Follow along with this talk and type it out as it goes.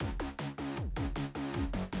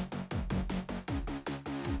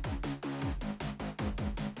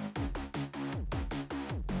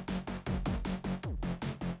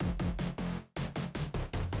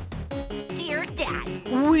Dad.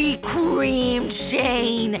 We creamed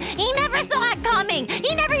Shane. He never saw it coming.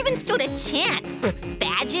 He never even stood a chance.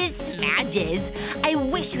 Badges, smadges. I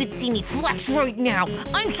wish you'd see me flex right now.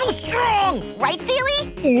 I'm so strong. Right,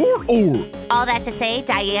 Seely? Or. All that to say,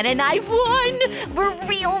 Diane and I won. We're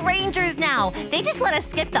real Rangers now. They just let us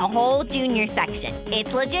skip the whole junior section.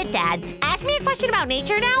 It's legit, Dad. Ask me a question about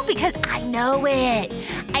nature now because I know it.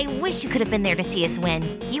 I wish you could have been there to see us win.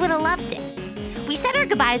 You would have loved it. We said our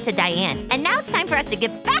goodbyes to Diane, and now it's time for us to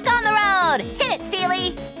get back on the road. Hit it,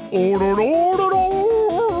 Seely.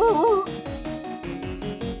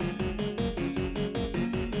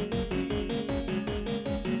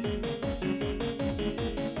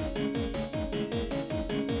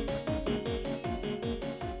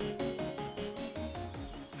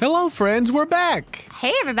 Hello, friends. We're back.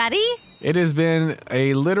 Hey, everybody. It has been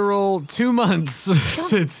a literal 2 months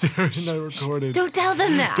since Sarah and I recorded. Don't tell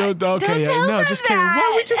them that. Okay, Don't tell them just kidding. that.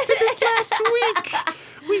 What? We just did this last week.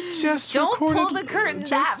 We just Don't recorded pull the curtain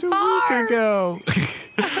just that a far. week ago.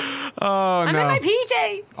 Oh, I'm no. in my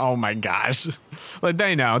PJs. Oh, my gosh. Like,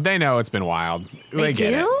 they know. They know it's been wild. They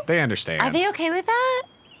get do? it. They understand. Are they okay with that?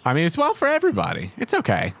 I mean, it's well for everybody. It's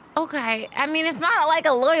okay. Okay. I mean, it's not like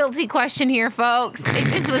a loyalty question here, folks. It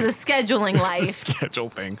just was a scheduling It's a life. schedule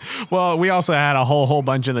thing. Well, we also had a whole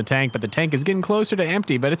bunch in the tank, but the tank is getting closer to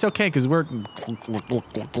empty. But it's okay because we're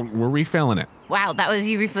refilling it. Wow, that was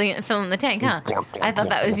you refilling the tank, huh? I thought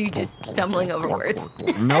that was you just stumbling over words.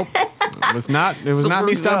 Nope, it was not. It was not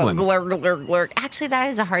me stumbling. Actually, that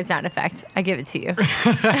is a hard sound effect. I give it to you.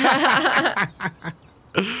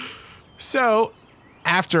 So,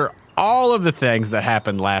 after all of the things that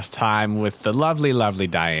happened last time with the lovely, lovely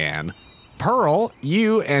Diane, Pearl,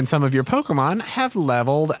 you and some of your Pokemon have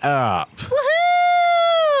leveled up.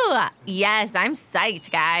 Woohoo! Yes, I'm psyched,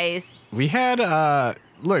 guys. We had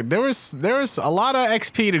look, there was a lot of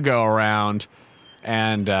XP to go around,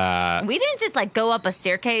 and We didn't just like go up a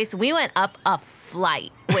staircase. We went up a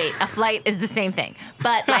flight. Wait, a flight is the same thing,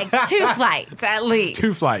 but like 2 flights at least.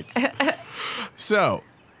 2 flights. So,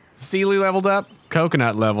 Seely leveled up,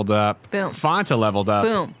 Coconut leveled up, Boom. Fanta leveled up,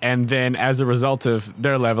 Boom. And then as a result of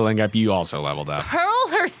their leveling up, you also leveled up. Pearl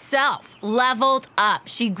herself leveled up.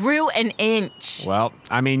 She grew an inch. Well,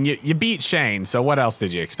 I mean, you beat Shane, so what else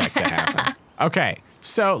did you expect to happen? Okay,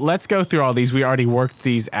 so let's go through all these. We already worked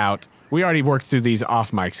these out. We already worked through these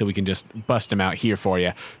off mic, so we can just bust them out here for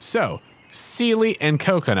you. So, Seely and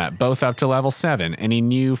Coconut, both up to level 7. Any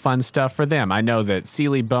new fun stuff for them? I know that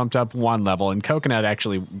Seely bumped up 1 level, and Coconut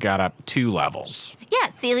actually got up 2 levels. Yeah,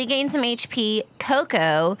 Seely gained some HP.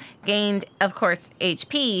 Coco gained, of course,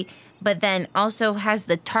 HP, but then also has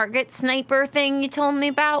the target sniper thing you told me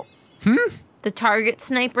about. The target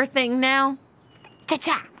sniper thing now.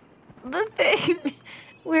 Cha-cha! The thing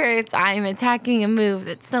where I'm attacking a move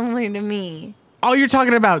that's similar to me. Oh, you're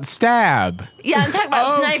talking about Stab. Yeah, I'm talking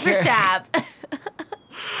about Okay. Sniper Stab.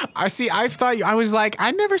 I see. I was like, I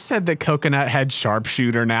never said that Coconut had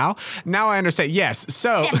Sharpshooter now. Now I understand. Yes.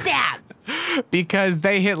 So, Stab, stab. because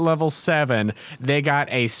they hit level 7, they got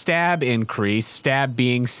a Stab increase, Stab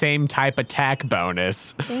being same type attack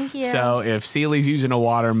bonus. Thank you. So if Seely's using a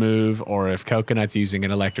water move or if Coconut's using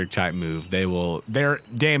an electric type move, their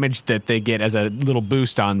damage that they get as a little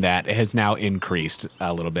boost on that has now increased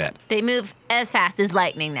a little bit. They move as fast as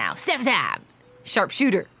lightning now. Stab, stab.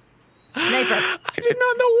 Sharpshooter. Sniper. I did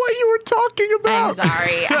not know what you were talking about.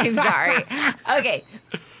 I'm sorry. Okay.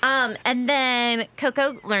 And then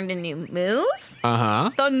Coco learned a new move. Uh-huh.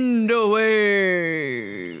 Thunder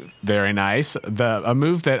Wave. Very nice. A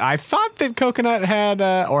move that I thought that Coconut had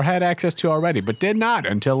had access to already, but did not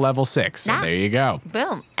until level 6. So Nah. there you go.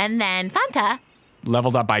 Boom. And then Fanta.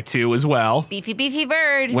 Leveled up by 2 as well. Beefy, beefy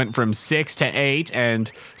bird. Went from 6 to 8,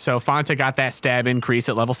 and so Fanta got that Stab increase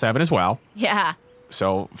at level 7 as well. Yeah.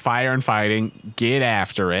 So fire and fighting, get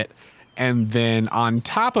after it. And then on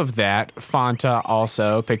top of that, Fanta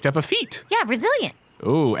also picked up a feat. Yeah, resilient.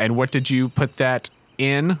 Ooh, and what did you put that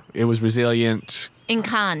in? It was resilient In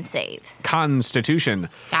con saves. constitution.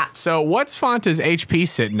 Yeah. So what's Fanta's HP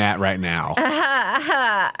sitting at right now?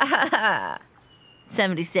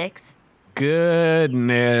 76.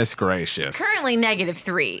 Goodness gracious. Currently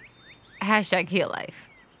 -3. Hashtag heal life.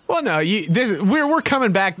 Well, no, we're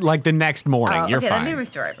coming back like the next morning. You're okay, fine. let me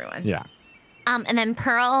restore everyone. Yeah. And then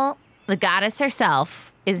Pearl, the goddess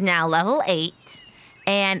herself, is now level 8.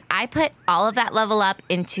 And I put all of that level up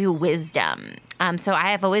into wisdom. So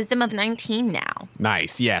I have a wisdom of 19 now.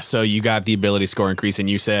 Nice. Yeah. So you got the ability score increase, and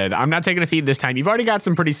you said, I'm not taking a feat this time. You've already got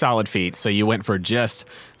some pretty solid feats, so you went for just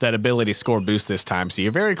that ability score boost this time. So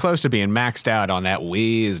you're very close to being maxed out on that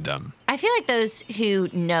wisdom. I feel like those who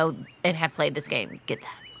know and have played this game get that.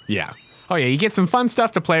 Yeah. Oh, yeah, you get some fun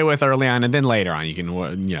stuff to play with early on, and then later on you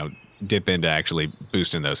can, dip into actually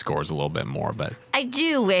boosting those scores a little bit more. But I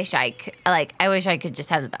do wish I wish I could just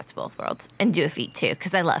have the best of both worlds and do a feat too,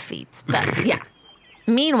 because I love feats. But yeah.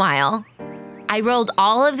 Meanwhile, I rolled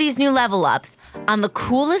all of these new level ups on the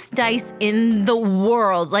coolest dice in the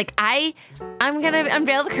world. Like I'm gonna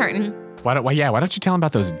unveil the curtain. why don't you tell them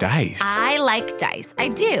about those dice? I like dice. I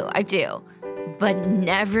do. But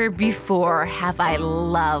never before have I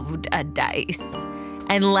loved a dice.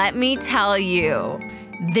 And let me tell you,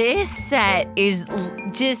 this set is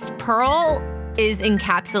just Pearl is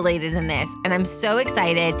encapsulated in this, and I'm so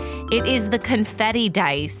excited. It is the confetti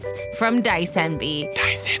dice from Dice Envy.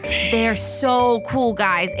 Dice Envy. They're so cool,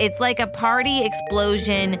 guys. It's like a party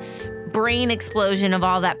explosion, brain explosion of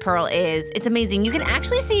all that Pearl is. It's amazing. You can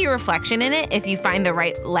actually see your reflection in it if you find the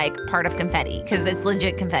right part of confetti, because it's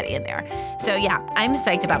legit confetti in there. So yeah, I'm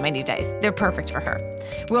psyched about my new dice. They're perfect for her.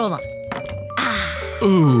 Roll them.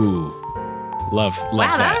 Ooh. Love Wow,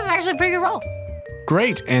 that. that was actually a pretty good roll.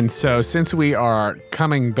 Great. And so since we are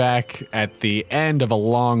coming back at the end of a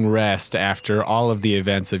long rest after all of the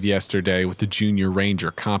events of yesterday with the Junior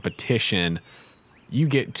Ranger competition, you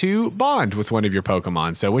get to bond with one of your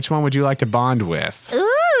Pokemon. So which one would you like to bond with? Ooh.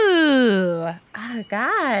 Oh,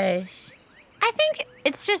 gosh. I think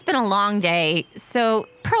it's just been a long day, so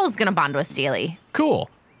Pearl's gonna bond with Sealy. Cool.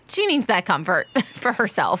 She needs that comfort for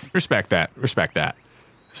herself. Respect that.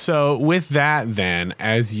 So with that then,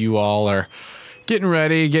 as you all are getting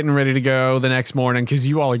ready to go the next morning, because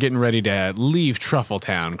you all are getting ready to leave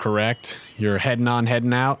Truffletown, correct? You're heading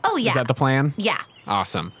out? Oh, yeah. Is that the plan? Yeah.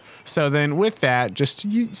 Awesome. So then with that, just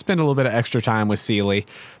you spend a little bit of extra time with Sealy,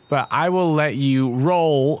 but I will let you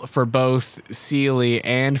roll for both Sealy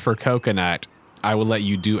and for Coconut. I will let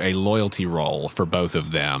you do a loyalty roll for both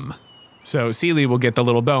of them. So Sealy will get the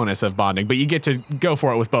little bonus of bonding, but you get to go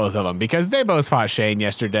for it with both of them because they both fought Shane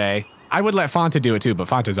yesterday. I would let Fanta do it too, but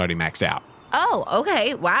Fanta's already maxed out. Oh,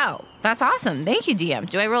 okay. Wow. That's awesome. Thank you, DM.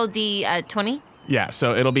 Do I roll D20? Yeah,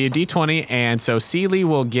 so it'll be a D20, and so Sealy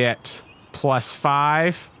will get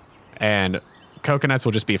 +5, and Coconuts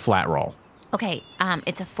will just be a flat roll. Okay.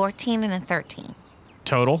 It's a 14 and a 13.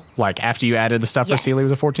 Total? Like after you added the stuff for Yes. Sealy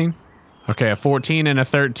was a 14? Okay, a 14 and a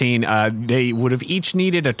 13. They would have each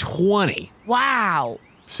needed a 20. Wow.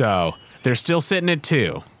 So they're still sitting at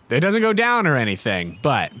 2. It doesn't go down or anything,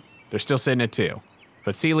 but they're still sitting at 2.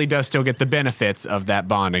 But Sealy does still get the benefits of that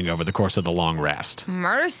bonding over the course of the long rest.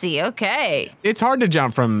 Mercy. Okay. It's hard to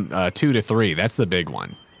jump from 2 to 3. That's the big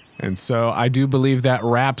one. And so I do believe that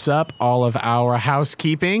wraps up all of our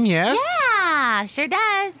housekeeping, yes? Yeah, sure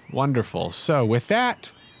does. Wonderful. So with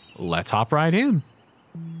that, let's hop right in.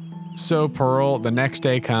 So Pearl, the next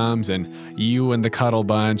day comes and you and the Cuddle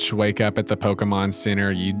Bunch wake up at the Pokemon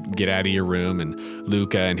Center. You get out of your room and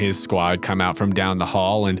Luca and his squad come out from down the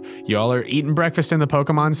hall and you all are eating breakfast in the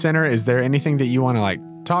Pokemon Center. Is there anything that you want to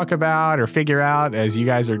talk about or figure out as you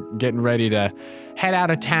guys are getting ready to head out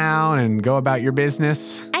of town and go about your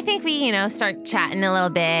business? I think we, start chatting a little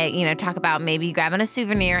bit, talk about maybe grabbing a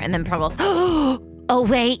souvenir, and then Pearl goes, oh,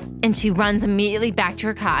 wait. And she runs immediately back to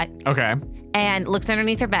her cot. Okay. And looks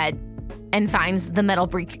underneath her bed and finds the metal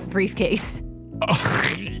briefcase. Oh,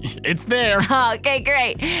 it's there. Oh, okay,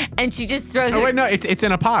 great. And she just throws it. Oh, wait, no, it's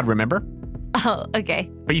in a pod, remember? Oh,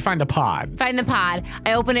 okay. But you find the pod. Find the pod.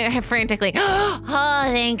 I open it frantically. Oh,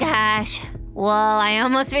 thank gosh. Well, I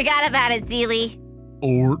almost forgot about it, Sealy.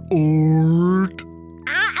 Ort.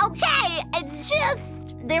 Okay. It's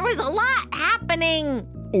just, there was a lot happening.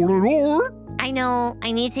 Ort. I know.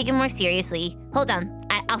 I need to take it more seriously. Hold on.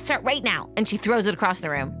 I'll start right now. And she throws it across the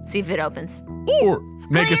room. See if it opens. Ort.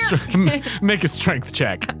 Make a strength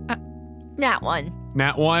check. Nat 1.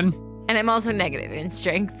 Nat 1. And I'm also negative in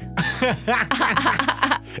strength.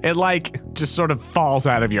 It just sort of falls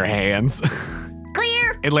out of your hands.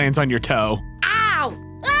 Clear. It lands on your toe. Ow.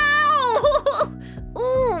 Ow.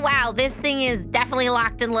 Ooh, wow. This thing is definitely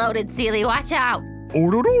locked and loaded, Sealy. Watch out.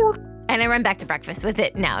 Ort. And I run back to breakfast with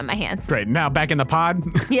it now in my hands. Great. Now back in the pod?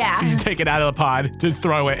 Yeah. So you take it out of the pod, just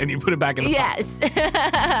throw it, and you put it back in the pod. Yes.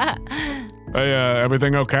 Hey,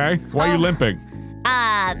 everything okay? Why are you limping?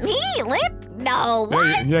 Me? Limp? No,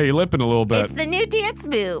 what? Yeah, you're limping a little bit. It's the new dance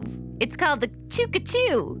move. It's called the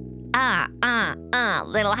choo-ka-choo.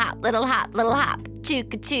 Little hop, little hop, little hop,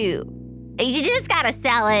 choo-ka-choo. You just gotta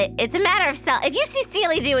sell it. It's a matter of sell. If you see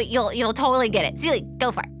Sealy do it, you'll totally get it. Sealy,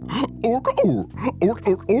 go for it.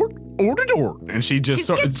 And she just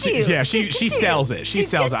she sells it. She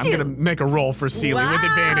sells it. I'm gonna make a roll for Sealy with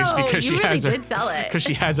advantage because you really did sell it. because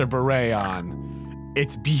she has a beret on.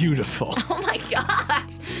 It's beautiful. Oh my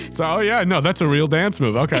gosh. So yeah, no, that's a real dance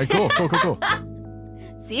move. Okay, cool.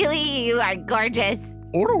 Seely, you are gorgeous.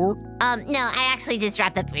 Or. No, I actually just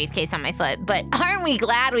dropped the briefcase on my foot, but aren't we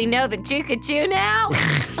glad we know the Choo now?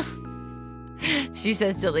 She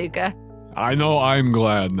says to Luca. I know I'm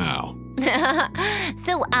glad now.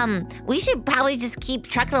 So, we should probably just keep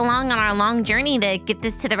trucking along on our long journey to get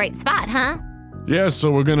this to the right spot, huh? Yeah,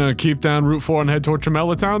 so we're gonna keep down Route 4 and head toward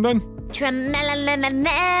Tremella Town then? Tremella,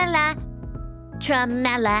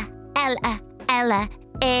 Ella, Ella,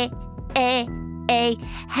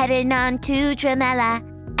 heading on to Tremella,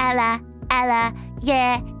 Ella,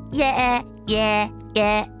 yeah.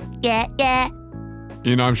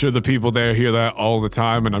 You know, I'm sure the people there hear that all the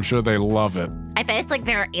time, and I'm sure they love it. I bet it's like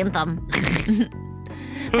their anthem.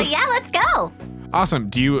 But yeah, let's go. Awesome.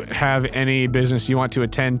 Do you have any business you want to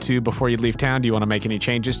attend to before you leave town? Do you want to make any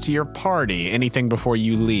changes to your party? Anything before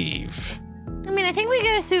you leave? I mean, I think we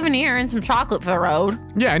get a souvenir and some chocolate for the road.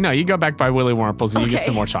 Yeah, no, you go back by Willy Warmple's and you get Okay.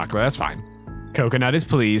 some more chocolate. That's fine. Coconut is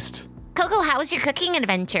pleased. Coco, how was your cooking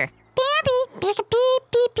adventure?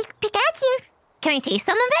 Can I taste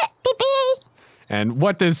some of it? And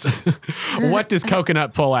what does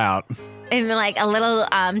Coconut pull out? In like a little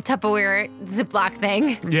Tupperware Ziploc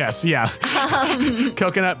thing. Yes, yeah.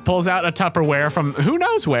 Coconut pulls out a Tupperware from who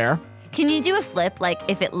knows where. Can you do a flip, like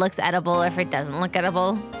if it looks edible or if it doesn't look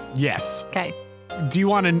edible? Yes. Okay. Do you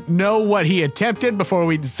want to know what he attempted before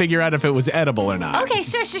we figure out if it was edible or not? Okay,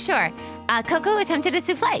 sure. Coco attempted a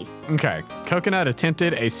souffle. Okay. Coconut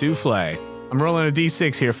attempted a souffle. I'm rolling a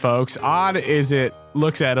D6 here, folks. Odd is it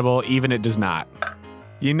looks edible, even it does not.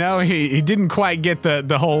 You know, he didn't quite get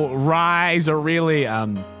the whole rise or really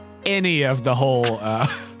any of the whole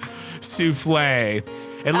souffle.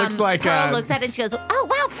 It looks like Pearl looks at it and she goes, "Oh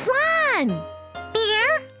wow, flan!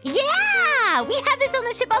 Beer? Yeah, we have this on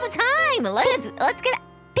the ship all the time. Let's get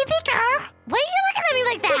Pikachu. Why are you looking at me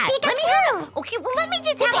like that? Let me have okay, well let me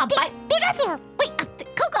just have a bite. Pikachu. Wait,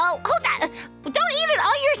 Coco, hold on. Don't eat it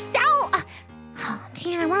all yourself. Oh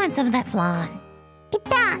man, I wanted some of that flan.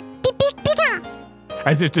 Pikachu.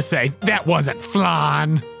 as if to say, that wasn't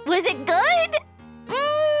flan. Was it good?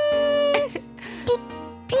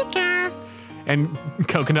 Pika. And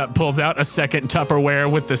Coconut pulls out a second Tupperware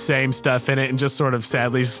with the same stuff in it and just sort of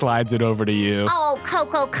sadly slides it over to you. Oh,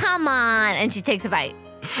 Coco, come on. And she takes a bite.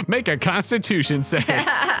 Make a Constitution save.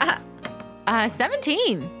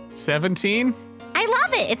 17. 17? I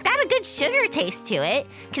love it. It's got a good sugar taste to it.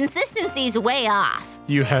 Consistency's way off.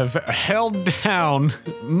 You have held down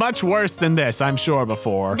much worse than this, I'm sure,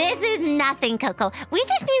 before. This is nothing, Coco. We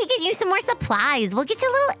just need to get you some more supplies. We'll get you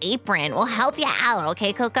a little apron. We'll help you out,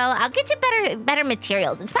 okay, Coco? I'll get you better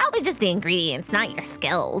materials. It's probably just the ingredients, not your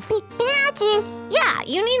skills. Yeah,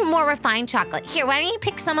 you need more refined chocolate. Here, why don't you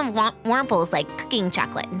pick some of Warmple's, like, cooking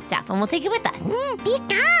chocolate and stuff, and we'll take it with us.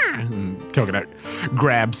 Coconut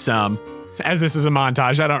grabs some. As this is a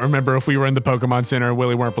montage, I don't remember if we were in the Pokemon Center or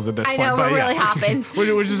Willy Wurmple's at this I point. know, but we're yeah. really hopping.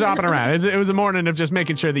 We're just hopping around. It was a morning of just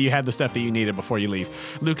making sure that you had the stuff that you needed before you leave.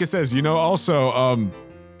 Lucas says, also,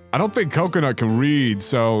 I don't think Coconut can read,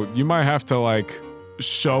 so you might have to,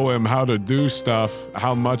 show him how to do stuff,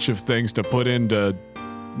 how much of things to put into,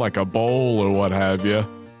 a bowl or what have you.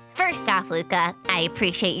 First off, Luca, I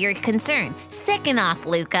appreciate your concern. Second off,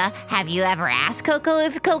 Luca, have you ever asked Coco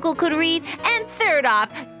if Coco could read? And third off,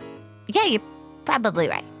 yeah, you're probably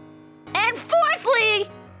right. And fourthly,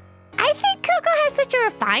 I think Coco has such a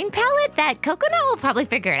refined palate that Coconut will probably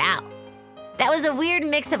figure it out. That was a weird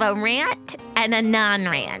mix of a rant and a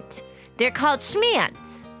non-rant. They're called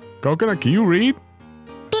schmants. Coconut, can you read?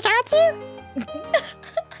 Pikachu?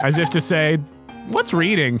 As if to say, what's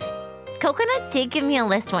reading? Coconut did give me a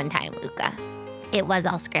list one time, Luca. It was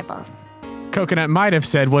all scribbles. Coconut might have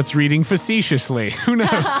said what's reading facetiously. Who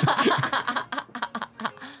knows?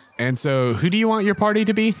 And so, who do you want your party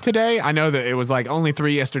to be today? I know that it was only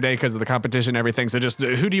 3 yesterday because of the competition and everything. So just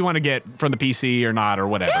who do you want to get from the PC or not or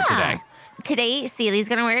whatever today? Today, Seely's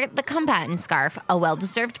gonna wear the combatant scarf, a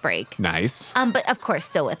well-deserved break. Nice. But of course,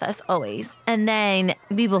 still with us always. And then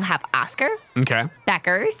we will have Oscar, Okay.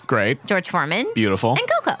 Beckers, Great. George Foreman, Beautiful. and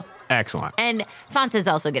Coco. Excellent. And Fanta's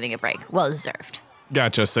also getting a break, well-deserved.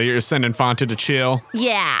 Gotcha. So you're sending Fanta to chill?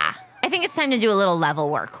 Yeah, I think it's time to do a little level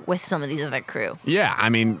work with some of these other crew. Yeah, I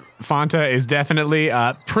mean, Fanta is definitely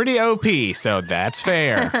pretty OP, so that's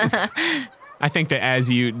fair. I think that as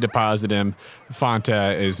you deposit him,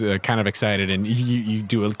 Fanta is kind of excited, and you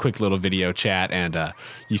do a quick little video chat, and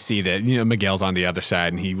you see that Miguel's on the other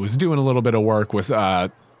side, and he was doing a little bit of work with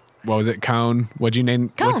what was it, Cone? What'd you name?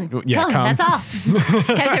 Cone. Cone. That's all.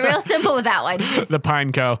 Kept it real simple with that one. The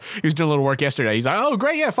Pine Co. He was doing a little work yesterday. He's like, oh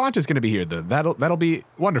great, yeah, Fanta's gonna be here. That'll be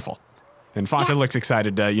wonderful. And Fonta Yeah. looks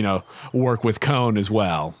excited to, work with Cone as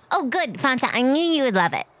well. Oh, good, Fanta. I knew you would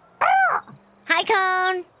love it. Hi,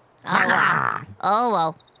 Cone. Oh, wow.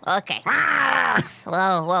 Oh, whoa. Okay.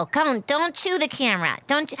 Whoa. Cone, don't chew the camera.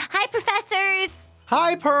 Don't. Hi, professors.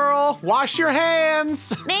 Hi, Pearl. Wash your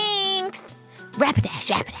hands. Thanks. Rapidash.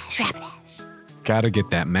 Gotta get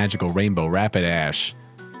that magical rainbow Rapidash.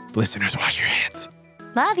 Listeners, wash your hands.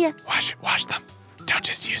 Love you. Wash them. Don't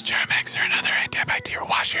just use Germ-X or another antibacterial.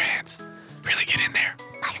 Wash your hands. Really get in there.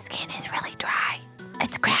 My skin is really dry.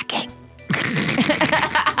 It's cracking.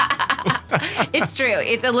 It's true.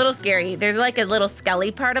 It's a little scary. There's like a little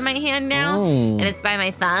scully part of my hand now, and it's by my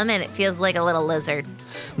thumb, and it feels like a little lizard.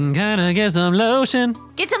 Gotta get some lotion.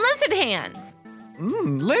 Get some lizard hands.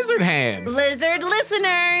 Lizard hands. Lizard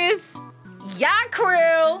listeners. Yeah,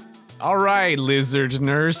 crew. All right, lizard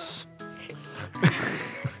nurse.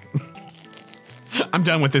 I'm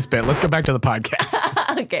done with this bit. Let's go back to the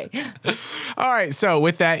podcast. Okay. All right, so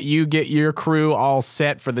with that, you get your crew all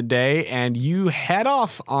set for the day, and you head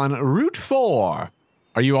off on Route 4.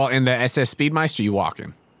 Are you all in the SS Speedmeister? Or are you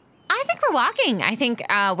walking? I think we're walking. I think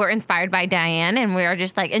we're inspired by Diane, and we're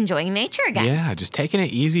just like enjoying nature again. Yeah, just taking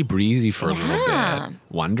it easy breezy for a little Yeah. bit.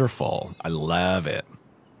 Wonderful. I love it.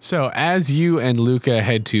 So as you and Luca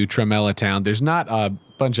head to Tremella Town, there's not a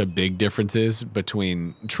bunch of big differences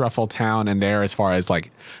between Truffle Town and there as far as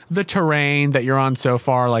like the terrain that you're on so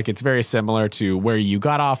far. Like it's very similar to where you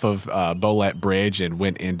got off of Bolette Bridge and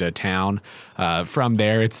went into town. From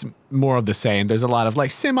there, it's more of the same. There's a lot of like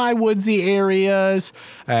semi-woodsy areas,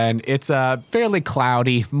 and it's a fairly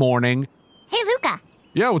cloudy morning. Hey, Luca.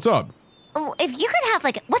 Yeah, what's up? Oh, if you could have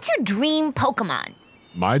like, what's your dream Pokemon?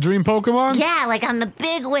 My dream Pokemon? Yeah, like on the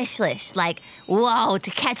big wish list. Like, whoa,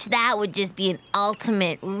 to catch that would just be an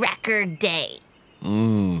ultimate record day.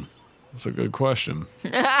 That's a good question.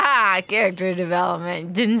 Character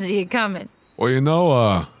development. Didn't see it coming.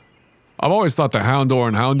 Well, I've always thought the Houndour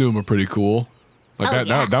and Houndoom are pretty cool. Like Oh,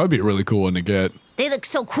 yeah. that would be a really cool one to get, They look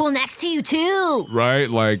so cool next to you, too. right?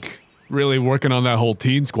 Like really working on that whole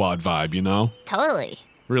Teen Squad vibe, you know? Totally.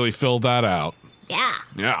 Really fill that out. Yeah.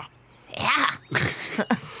 Yeah. Yeah.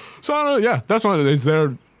 So I don't know. Yeah, that's one. Is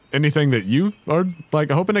there anything that you are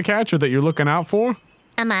like hoping to catch or that you're looking out for?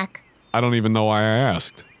 A muck. I don't even know why I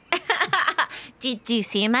asked. Do you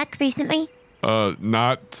see a muck recently?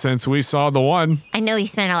 Not since we saw the one. I know we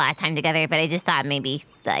spent a lot of time together, but I just thought maybe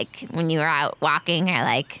like when you were out walking or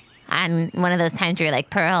like on one of those times where you're like,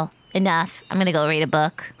 Pearl, enough. I'm gonna go read a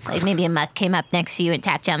book. Like maybe a muck came up next to you and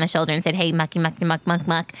tapped you on the shoulder and said, hey, mucky, mucky, muck, muck,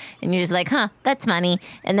 muck. And you're just like, huh, that's funny.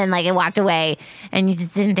 And then like it walked away and you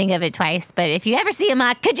just didn't think of it twice. But if you ever see a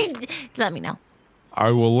muck, could you let me know?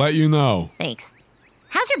 I will let you know. Thanks.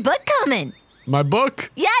 How's your book coming? My book?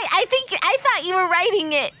 Yeah, I thought you were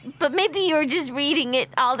writing it, but maybe you were just reading it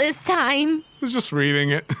all this time. I was just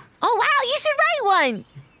reading it. Oh, wow, you should write one.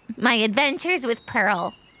 My Adventures with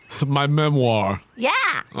Pearl. My memoir. Yeah.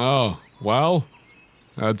 Oh, well,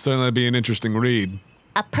 that'd certainly be an interesting read.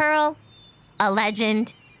 A pearl, a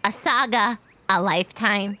legend, a saga, a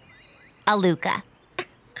lifetime, a Luca.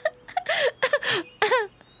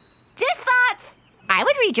 Just thoughts. I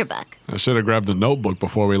would read your book. I should have grabbed a notebook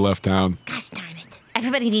before we left town. Gosh darn it.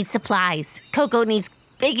 Everybody needs supplies. Coco needs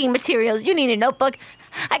baking materials. You need a notebook.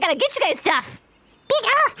 I gotta get you guys stuff.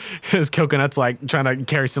 Bigger. His coconut's like trying to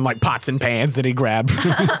carry some like pots and pans that he grabbed. You need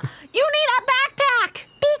a backpack.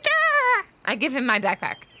 Bigger. I give him my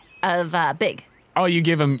backpack of big. Oh, you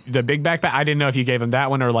give him the big backpack? I didn't know if you gave him that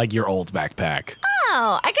one or like your old backpack.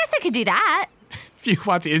 Oh, I guess I could do that. If you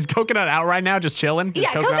want to, is Coconut out right now just chilling? Is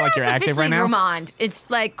Coconut like you're active right now? Gourmand. It's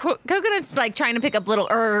like Coconut's like trying to pick up little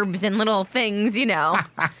herbs and little things, you know.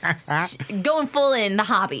 Going full in the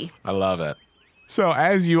hobby. I love it. So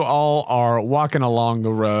as you all are walking along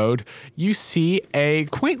the road, you see a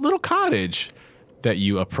quaint little cottage that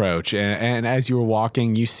you approach. And as you were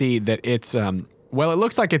walking, you see that it's, well, it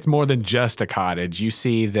looks like it's more than just a cottage. You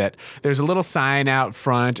see that there's a little sign out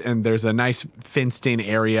front and there's a nice fenced-in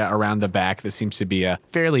area around the back that seems to be a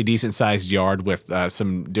fairly decent-sized yard with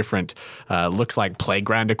some different, looks like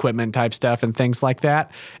playground equipment type stuff and things like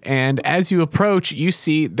that. And as you approach, you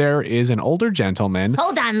see there is an older gentleman.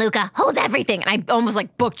 Hold on, Luca. Hold everything. And I almost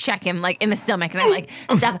like book check him like in the stomach and I'm like,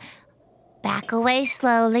 stop. Back away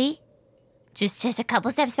slowly. Just a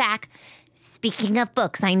couple steps back. Speaking of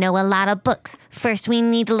books, I know a lot of books. First, we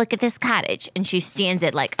need to look at this cottage. And she stands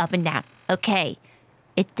it like up and down. Okay,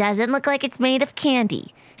 it doesn't look like it's made of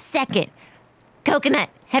candy. Second, Coconut,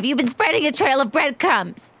 have you been spreading a trail of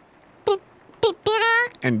breadcrumbs? Beep, beep, beep.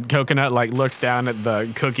 And Coconut like looks down at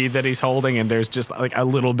the cookie that he's holding and there's just like a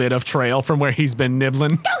little bit of trail from where he's been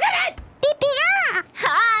nibbling. Coconut! Beep, beep.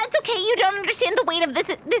 It's okay, you don't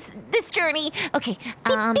of this journey. Okay,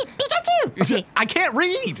 Pikachu. Okay, I can't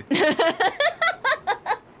read.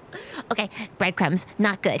 okay, breadcrumbs,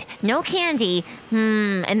 not good. No candy.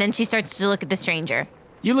 And then she starts to look at the stranger.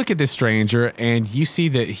 You look at this stranger and you see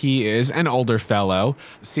that he is an older fellow,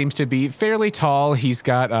 seems to be fairly tall. He's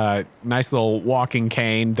got a nice little walking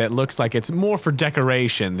cane that looks like it's more for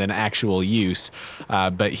decoration than actual use.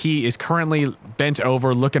 But he is currently bent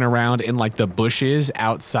over looking around in like the bushes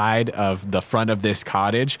outside of the front of this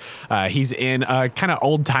cottage. He's in a kind of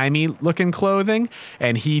old-timey looking clothing,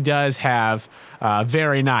 and he does have a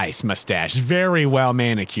very nice mustache, very well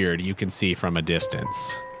manicured, you can see from a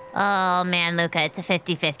distance. Oh, man, Luca, it's a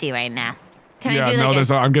 50-50 right now. Can I do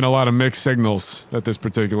I'm getting a lot of mixed signals at this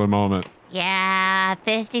particular moment. Yeah,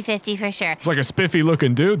 50-50 for sure. It's like a spiffy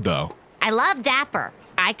looking dude, though. I love Dapper.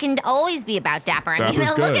 I can always be about Dapper. I mean,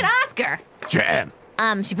 Dapper's look good. at Oscar. Jam.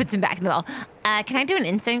 She puts him back in the bowl. Can I do an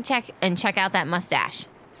instinct check and check out that mustache?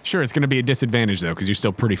 Sure, it's going to be a disadvantage, though, because you're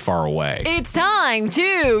still pretty far away. It's time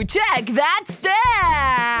to check that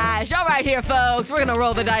stash. All right, here, folks. We're going to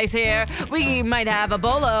roll the dice here. We might have a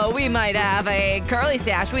bolo. We might have a curly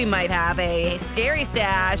stash. We might have a scary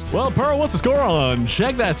stash. Well, Pearl, what's the score on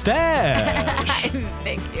Check That Stash?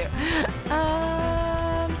 Thank you.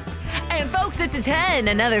 And, folks, it's a 10.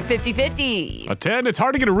 Another 50-50. A 10. It's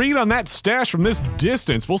hard to get a read on that stash from this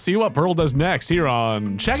distance. We'll see what Pearl does next here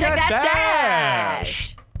on Check Check That that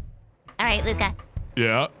Stash. All right, Luca.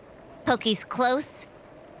 Yeah. Pokey's close,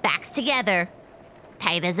 backs together,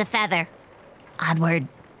 tight as a feather. Onward.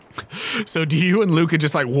 So do you and Luca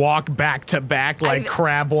just like walk back to back like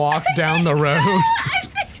crab walk down the road? I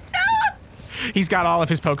think so. He's got all of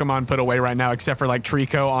his Pokemon put away right now, except for like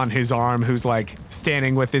Trico on his arm, who's like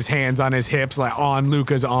standing with his hands on his hips, like on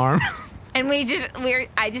Luca's arm. And I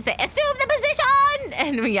just say, assume the position!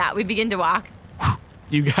 And we begin to walk.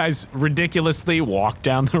 You guys ridiculously walk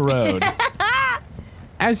down the road.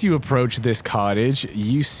 As you approach this cottage,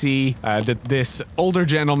 you see that this older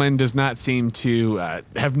gentleman does not seem to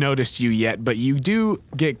have noticed you yet, but you do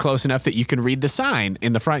get close enough that you can read the sign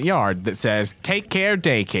in the front yard that says, "Take Care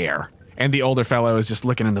Daycare." And the older fellow is just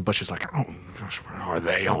looking in the bushes like, oh, gosh, where are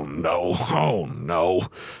they? Oh, no.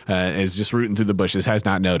 Is just rooting through the bushes, has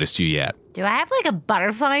not noticed you yet. Do I have like a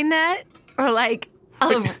butterfly net or like a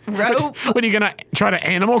rope? What, are you going to try to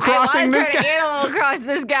Animal Crossing this guy? Animal Cross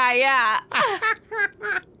this guy, yeah.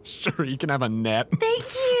 Sure, you can have a net.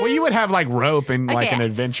 Thank you. Well, you would have like rope and like Okay, an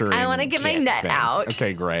adventure. I wanna get my net out.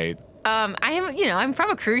 Okay, great. I'm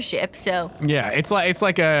from a cruise ship, so Yeah, it's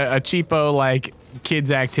like a cheapo like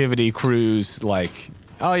kids activity cruise. Like,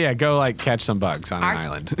 oh yeah, go like catch some bugs on an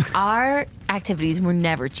island. our activities were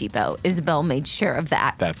never cheapo. Isabel made sure of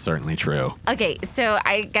that. That's certainly true. Okay, so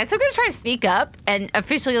I guess I'm gonna try to sneak up and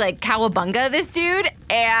officially like cowabunga this dude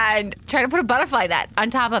and try to put a butterfly net on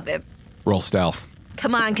top of him. Roll stealth.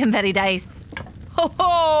 Come on, confetti dice. Ho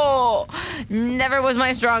ho! Never was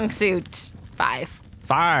my strong suit. 5.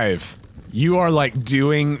 5. You are like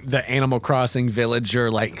doing the Animal Crossing villager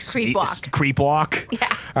like Creep walk. Creep walk.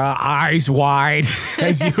 Yeah. Eyes wide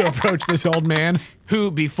as you approach this old man, who,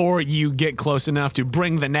 before you get close enough to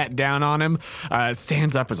bring the net down on him,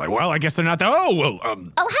 stands up and is like, "Well, I guess they're not there." Oh, well, Oh,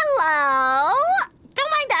 hello.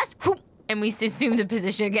 Don't mind us. Whoop. And we assume the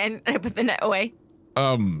position again, and I put the net away.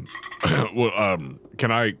 Can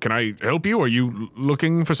I help you? Are you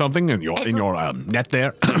looking for something in your net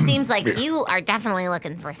there? Seems like you are definitely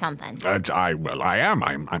looking for something. I am.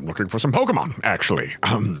 I'm looking for some Pokemon, actually.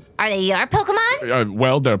 Are they your Pokemon?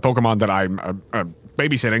 Well, they're Pokemon that I'm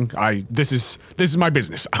babysitting. This is my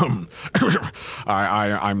business. I'm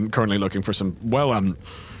currently looking for some. Well,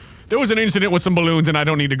 there was an incident with some balloons, and I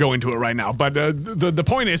don't need to go into it right now. But the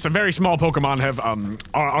point is, some very small Pokemon have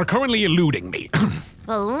are currently eluding me.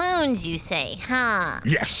 Balloons, you say, huh?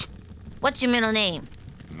 Yes. What's your middle name?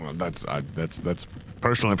 Well, that's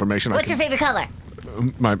personal information. What's your favorite color?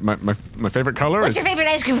 My favorite color What's is. your favorite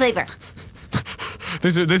ice cream flavor?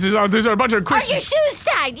 These are a bunch of. Are your shoes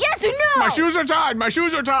tied? Yes or no? My shoes are tied. My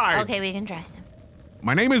shoes are tied. Okay, we can trust him.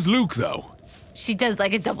 My name is Luke, though. She does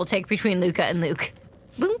like a double take between Luca and Luke.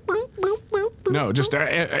 Boom, boom, boom, boom, boom. No, just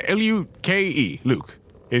Luke. Luke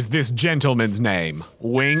is this gentleman's name.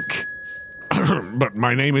 Wink. But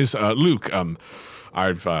my name is Luke.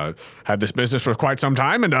 I've had this business for quite some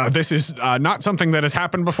time, and this is not something that has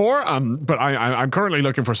happened before. But I'm currently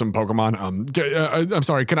looking for some Pokemon. I'm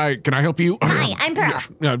sorry. Can I help you? Hi, I'm Pearl.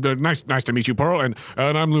 Nice to meet you, Pearl, and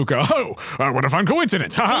I'm Luca. Oh, what a fun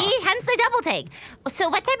coincidence! See, hence the double take. So,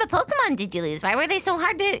 what type of Pokemon did you lose? Why were they so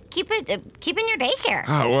hard to keep in your daycare?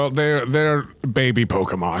 Well, they're baby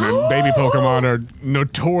Pokemon, and baby Pokemon are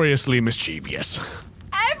notoriously mischievous.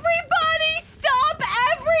 Everybody stop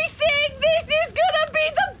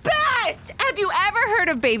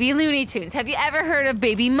of Baby Looney Tunes? Have you ever heard of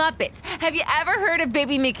Baby Muppets? Have you ever heard of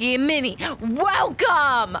Baby Mickey and Minnie?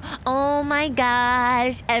 Welcome! Oh my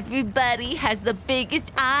gosh, everybody has the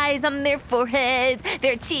biggest eyes on their foreheads.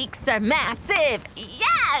 Their cheeks are massive.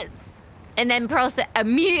 Yes! And then Pearl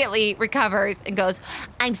immediately recovers and goes,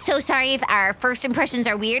 I'm so sorry if our first impressions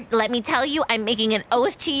are weird. Let me tell you, I'm making an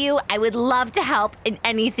oath to you. I would love to help in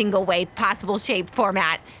any single way, possible shape,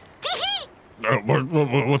 format.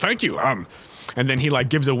 Well, thank you. And then he like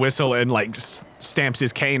gives a whistle and like stamps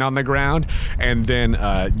his cane on the ground, and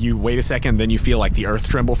then you wait a second, then you feel like the earth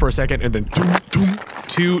tremble for a second, and then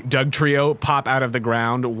two Doug Trio pop out of the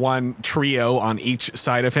ground, one trio on each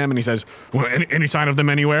side of him, and he says, well, any sign of them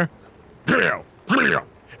anywhere? Trio.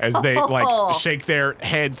 As they like shake their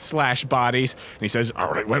head/bodies, and he says,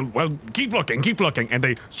 all right, well, keep looking, and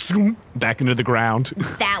they zoom back into the ground.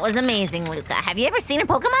 That was amazing, Luca. Have you ever seen a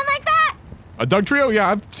Pokemon like that? A Doug Trio?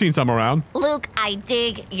 Yeah, I've seen some around. Luke, I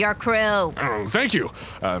dig your crew. Oh, thank you.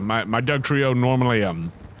 My Doug Trio normally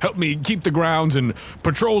help me keep the grounds and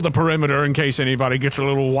patrol the perimeter in case anybody gets a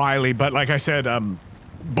little wily. But like I said,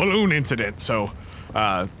 balloon incident, so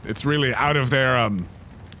it's really out of their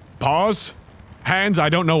paws, hands. I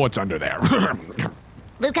don't know what's under there.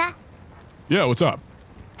 Luca? Yeah, what's up?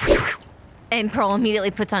 And Pearl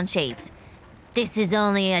immediately puts on shades. This is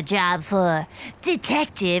only a job for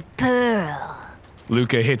Detective Pearl.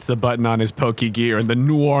 Luca hits the button on his Pokegear and the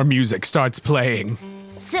noir music starts playing.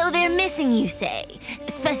 So they're missing, you say?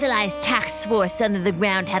 Specialized task force under the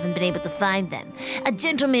ground haven't been able to find them. A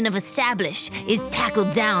gentleman of established is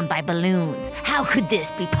tackled down by balloons. How could this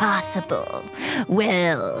be possible?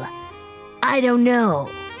 Well, I don't know,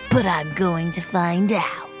 but I'm going to find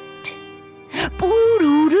out.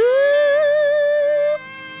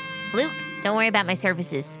 Luke, don't worry about my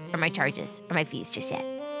services or my charges or my fees just yet.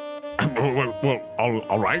 Well,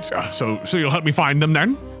 all right. So you'll help me find them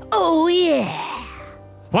then? Oh, yeah.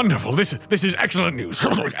 Wonderful. This is excellent news.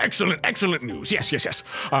 excellent news. Yes.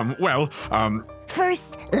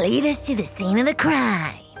 First, lead us to the scene of the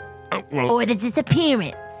crime. Or the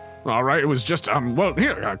disappearance. All right, it was just,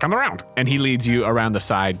 here, come around. And he leads you around the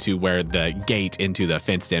side to where the gate into the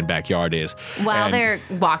fenced-in backyard is. While they're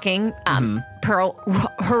walking, Pearl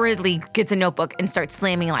hurriedly gets a notebook and starts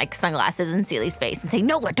slamming like sunglasses in Seely's face and saying,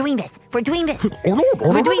 no, we're doing this. We're doing this.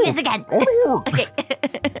 We're doing this again. Okay.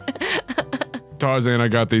 Tarzan, I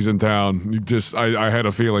got these in town. I had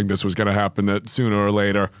a feeling this was going to happen that sooner or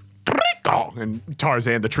later. And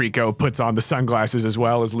Tarzan the Trico puts on the sunglasses as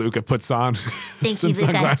well as Luca puts on Thank you, Luca.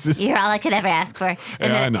 sunglasses. You're all I could ever ask for.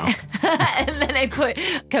 I know. And then I put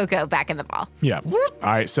Coco back in the ball. Yeah. All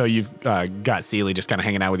right, so you've got Seely just kind of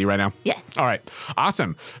hanging out with you right now? Yes. All right,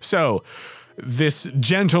 awesome. So this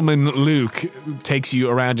gentleman, Luke, takes you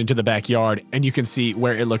around into the backyard, and you can see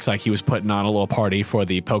where it looks like he was putting on a little party for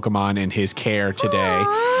the Pokemon in his care today.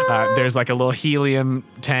 There's like a little helium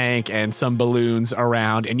tank and some balloons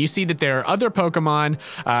around, and you see that there are other Pokemon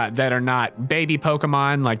that are not baby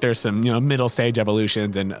Pokemon. Like there's some, middle stage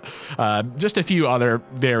evolutions and just a few other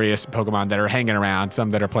various Pokemon that are hanging around, some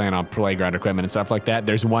that are playing on playground equipment and stuff like that.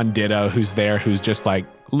 There's one Ditto who's there who's just like,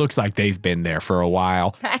 looks like they've been there for a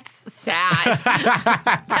while. That's sad.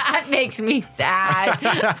 That makes me sad.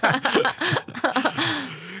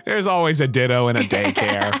 There's always a Ditto in a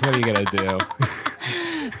daycare. What are you going to do?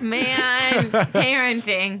 Man,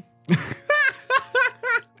 parenting.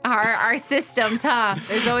 Our systems, huh?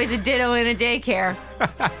 There's always a Ditto in a daycare.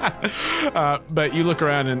 But you look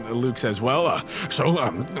around and Luke says, like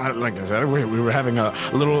I said, we were having a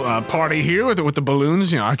little party here with the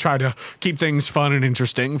balloons. I try to keep things fun and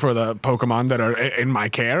interesting for the Pokemon that are in my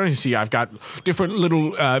care. You see, I've got different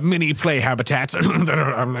little mini play habitats that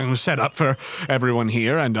are set up for everyone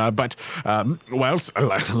here. And like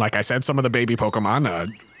I said, some of the baby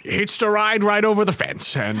Pokemon hitched a ride right over the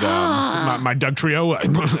fence. And my Doug Trio,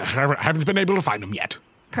 haven't been able to find them yet.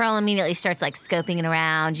 Pearl immediately starts like scoping it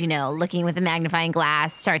around, looking with a magnifying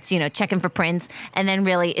glass, starts, checking for prints, and then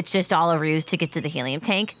really it's just all a ruse to get to the helium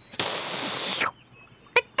tank.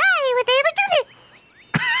 But why would they ever do this?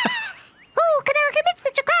 Who could ever commit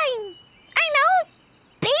such a crime? I know!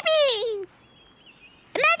 Babies!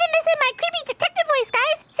 Imagine this in my creepy detective voice,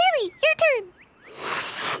 guys! Silly, your turn!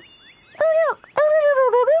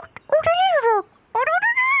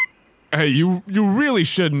 Hey, you really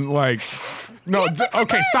shouldn't, No,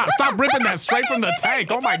 okay, stop ripping that straight from the tank.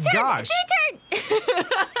 Oh my gosh. It's your turn.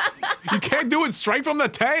 You can't do it straight from the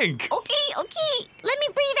tank. Okay. Let me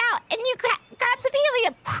breathe out and you grab some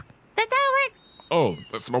helium. That's how it works. Oh,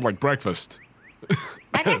 that smells like breakfast.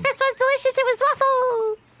 My breakfast was delicious. It was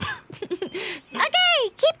waffles. Okay,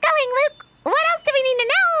 keep going, Luke. What else do we need to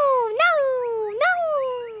know? No.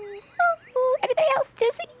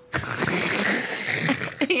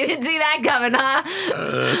 that coming,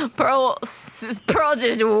 huh? Pearl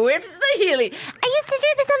just whips the Healy. I used to do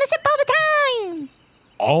this on the ship all the time.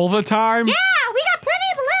 All the time? Yeah, we got plenty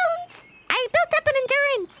of balloons. I built up an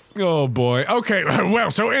endurance. Oh boy. Okay.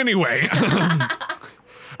 Well, so anyway,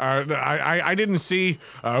 I didn't see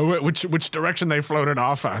which direction they floated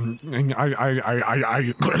off. I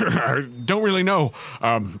don't really know.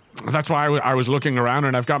 That's why I was looking around,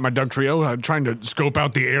 and I've got my Dugtrio trying to scope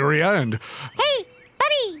out the area. And Hey,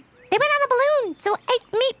 buddy, they went on a balloon. So,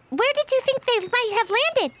 where did you think they might have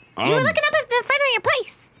landed? You were looking up at the front of your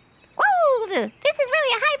place. Whoa, this is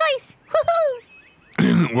really a high voice. Woohoo!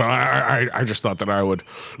 well, I just thought that I would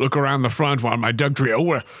look around the front while my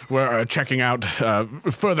Dugtrio were checking out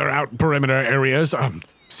further out perimeter areas.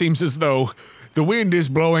 Seems as though the wind is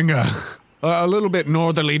blowing a little bit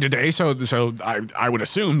northerly today, so I would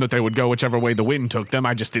assume that they would go whichever way the wind took them.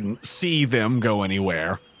 I just didn't see them go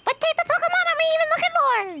anywhere. What type of Pokemon are we even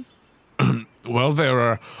looking for? Well,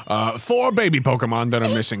 there are 4 baby Pokemon that are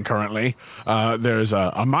missing currently. There's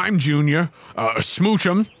a Mime Jr., a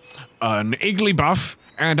Smoochum, an Igglybuff,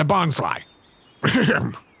 and a Bonsly.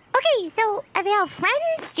 Okay, so are they all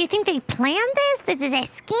friends? Do you think they planned this? This is a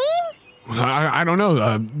scheme? I don't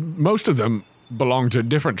know. Most of them belong to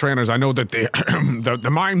different trainers. I know that the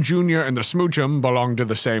Mime Jr. and the Smoochum belong to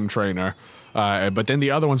the same trainer. But then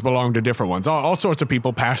the other ones belong to different ones. All sorts of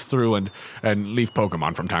people pass through and leave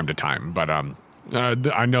Pokemon from time to time. But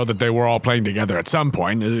I know that they were all playing together at some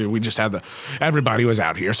point. We just had everybody was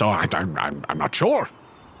out here, so I'm not sure.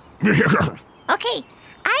 Okay,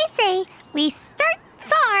 I say we start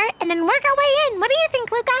far and then work our way in. What do you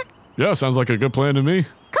think, Luca? Yeah, sounds like a good plan to me.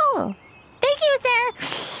 Cool. Thank you, sir.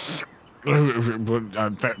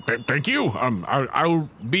 Thank you. I'll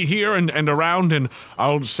be here and around, and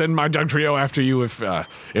I'll send my Dugtrio after you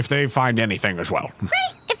if they find anything as well. Great.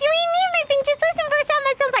 If you need anything, just listen for a sound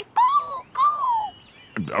that sounds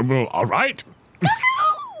like Well, all right.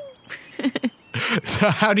 So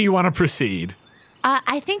how do you want to proceed?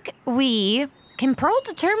 I think can Pearl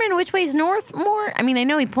determine which way's north more? I mean, I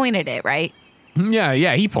know he pointed it, right?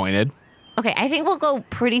 Yeah, he pointed. Okay, I think we'll go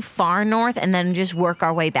pretty far north and then just work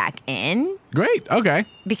our way back in. Great. Okay.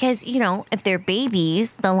 Because, if they're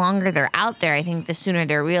babies, the longer they're out there, I think the sooner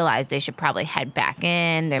they realize they should probably head back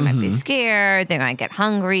in. They might be scared. They might get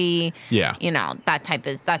hungry. Yeah.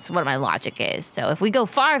 That's what my logic is. So if we go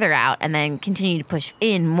farther out and then continue to push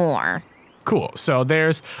in more. Cool. So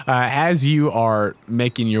there's as you are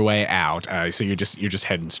making your way out, so you're just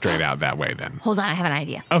heading straight out that way then. Hold on, I have an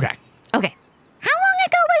idea. Okay. Okay. How long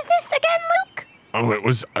ago was this again, Luke? Oh, it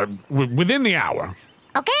was within the hour.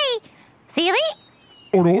 Okay, Seely,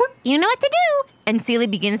 Or? you know what to do. And Seely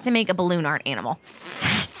begins to make a balloon art animal.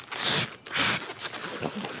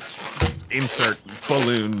 Insert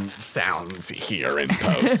balloon sounds here in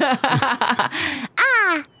post.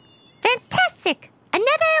 Fantastic. Another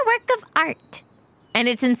work of art. And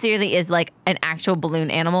it sincerely is like an actual balloon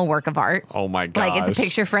animal work of art. Oh my gosh. Like it's a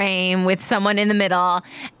picture frame with someone in the middle,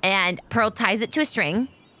 and Pearl ties it to a string.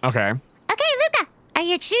 Okay. Okay, Luca, are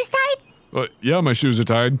your shoes tied? Yeah, my shoes are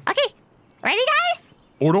tied. Okay, ready, guys?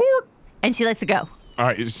 Or? And she lets it go. All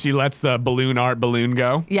right, she lets the balloon art balloon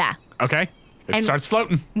go. Yeah. Okay. It And- starts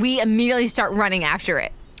floating. We immediately start running after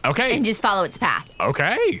it Okay. and just follow its path.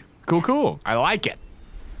 Okay. Cool. I like it.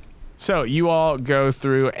 So you all go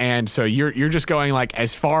through, and so you're just going like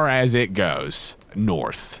as far as it goes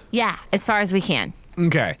north. Yeah, as far as we can.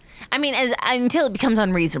 Okay. I mean, until it becomes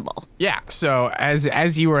unreasonable. Yeah. So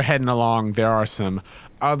as you were heading along, there are some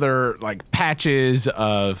other like patches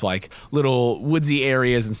of like little woodsy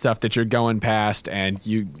areas and stuff that you're going past, and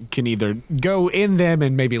you can either go in them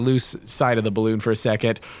and maybe lose sight of the balloon for a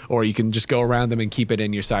second, or you can just go around them and keep it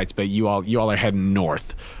in your sights. But you all are heading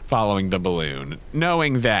north, following the balloon,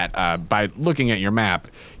 knowing that by looking at your map,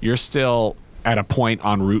 you're still at a point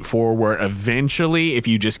on Route 4 where eventually, if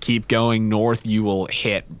you just keep going north, you will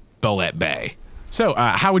hit Bullet Bay. So,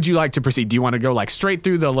 how would you like to proceed? Do you want to go like straight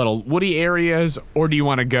through the little woody areas, or do you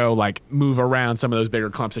want to go like move around some of those bigger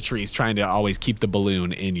clumps of trees, trying to always keep the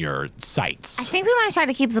balloon in your sights? I think we want to try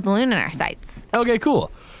to keep the balloon in our sights. Okay,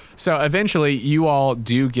 cool. So eventually, you all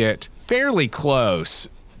do get fairly close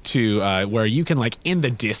to where you can like in the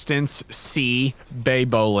distance see Bay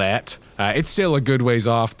Bolette. It's still a good ways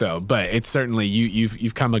off though, but it's certainly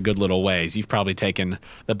you've come a good little ways. You've probably taken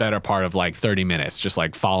the better part of like 30 minutes just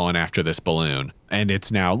like following after this balloon. And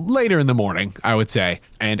it's now later in the morning, I would say.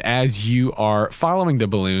 And as you are following the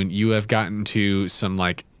balloon, you have gotten to some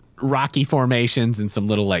like rocky formations and some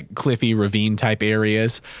little like cliffy ravine type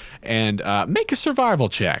areas. And make a survival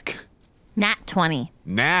check. Nat 20.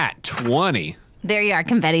 Nat 20. There you are,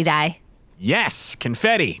 confetti die. Yes,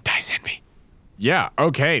 confetti. Dice hit me. Yeah,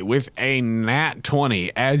 okay, with a nat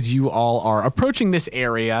 20, as you all are approaching this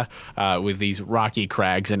area with these rocky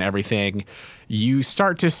crags and everything, you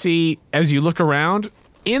start to see, as you look around,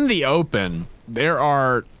 in the open, there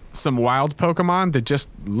are some wild Pokemon that just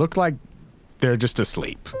look like they're just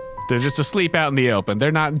asleep. They're just asleep out in the open.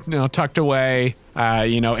 They're not, tucked away,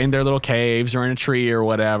 in their little caves or in a tree or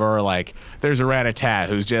whatever. Like, there's a Rattata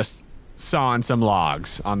who's just sawing some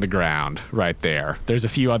logs on the ground right there. There's a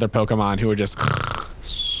few other Pokemon who are just...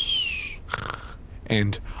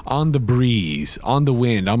 And on the breeze, on the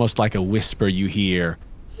wind, almost like a whisper, you hear...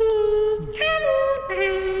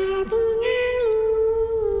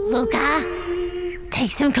 Luca,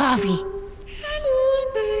 take some coffee.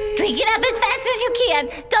 Drink it up as fast as you can.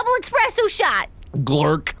 Double espresso shot.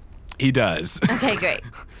 Glurk. He does. Okay, great.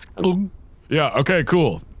 Yeah, okay,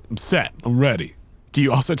 cool. I'm set. I'm ready. Do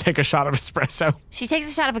you also take a shot of espresso? She takes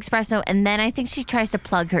a shot of espresso, and then I think she tries to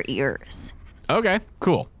plug her ears. Okay,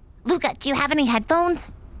 cool. Luca, do you have any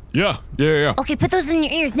headphones? Yeah. Okay, put those in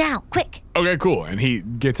your ears now, quick. Okay, cool. And he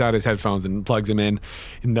gets out his headphones and plugs them in.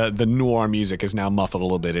 And the noir music is now muffled a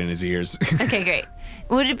little bit in his ears. Okay, great.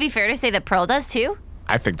 Would it be fair to say that Pearl does too?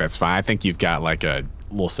 I think that's fine. I think you've got like a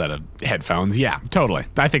little set of headphones. Yeah, totally.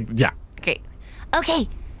 I think, yeah. Great. Okay,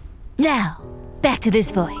 now, back to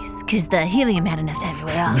this voice, because the helium had enough time to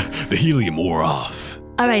wear off. The helium wore off.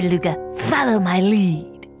 All right, Luca, follow my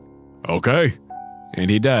lead. Okay. And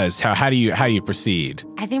he does. How do you proceed?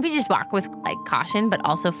 I think we just walk with caution, but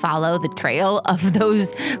also follow the trail of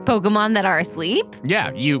those Pokemon that are asleep.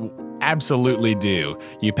 Yeah, you absolutely do.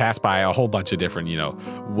 You pass by a whole bunch of different,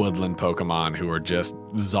 woodland Pokemon who are just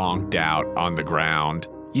zonked out on the ground.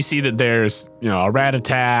 You see that there's, a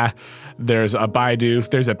Rattata, there's a Bidoof,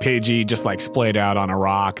 there's a Pidgey just splayed out on a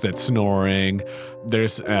rock that's snoring.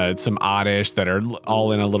 There's some Oddish that are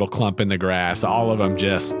all in a little clump in the grass. All of them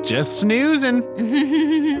just snoozing.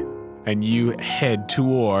 And you head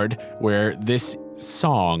toward where this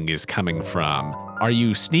song is coming from. Are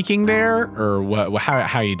you sneaking there, or what?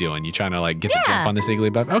 How are you doing? You trying to get the jump on this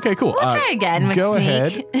Igglybuff? Okay, cool. We'll try again with go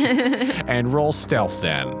sneak. ahead and roll stealth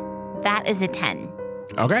then. That is a 10.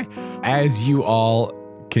 Okay. As you all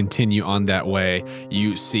continue on that way,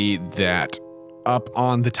 you see that up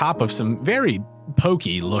on the top of some very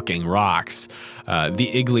pokey looking rocks,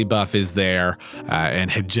 the Igglybuff is there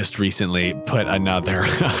and had just recently put another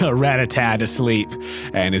Rattata to sleep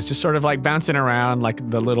and is just sort of bouncing around like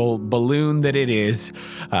the little balloon that it is.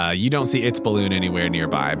 You don't see its balloon anywhere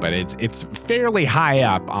nearby, but it's fairly high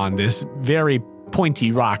up on this very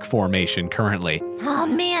pointy rock formation currently. Oh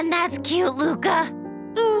man, that's cute, Luca.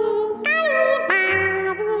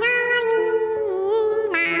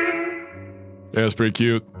 Yeah, it's pretty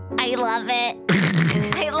cute. I love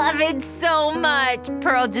it. I love it so much.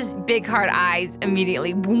 Pearl just big hard eyes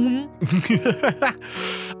immediately. Boom.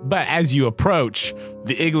 But as you approach,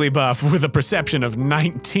 the Igglybuff with a perception of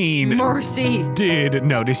 19 Mercy. did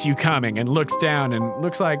notice you coming and looks down and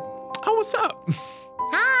looks like, oh, what's up?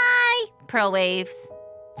 Hi. Pearl waves.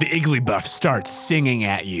 The Igglybuff starts singing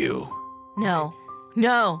at you. No.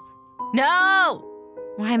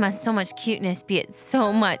 Why must so much cuteness be at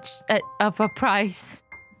so much of a price?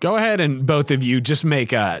 Go ahead and both of you just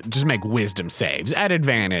make wisdom saves at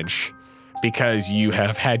advantage because you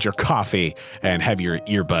have had your coffee and have your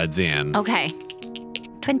earbuds in. Okay.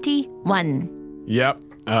 21. Yep.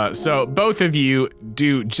 So both of you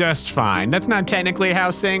do just fine. That's not technically how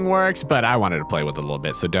Sing works, but I wanted to play with it a little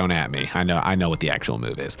bit, so don't at me. I know what the actual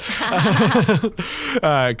move is.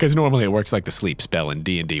 Because normally it works like the sleep spell in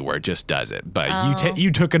D&D where it just does it. But you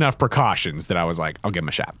took enough precautions that I was like, I'll give him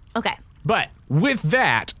a shot. Okay. But with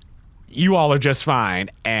that, you all are just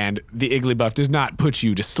fine, and the Igglybuff does not put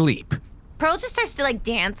you to sleep. Pearl just starts to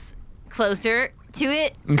dance closer to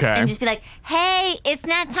it. Okay. And just be like, hey, it's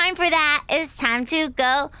not time for that. It's time to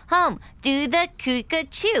go home. Do the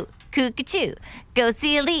Cuckoo-choo. Cuckoo-choo. Go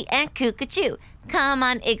silly and Cuckoo-choo. Come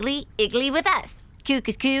on, Iggly with us.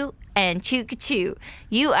 Cuckoo-choo and Choo-choo.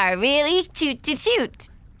 You are really choot-to-choot.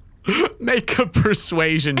 Make a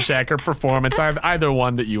persuasion check or performance, either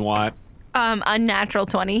one that you want. Unnatural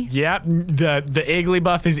 20. Yep, the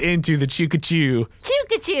Igglybuff is into the Choo-choo.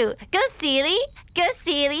 Choo-choo. Go silly. Go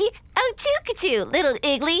silly. Oh, Choo-choo. Little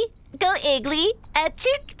Iggly. Go Iggly.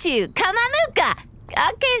 Choo-choo. Come on, Luca.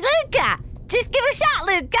 Okay, Luca. Just give a shot,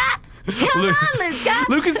 Luca. Come on, Luca.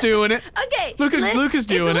 Luca's doing it. Okay. Luca's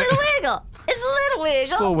doing it. It's a little wiggle. It's a little wiggle.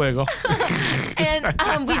 Just a little wiggle.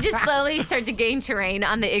 And we just slowly start to gain terrain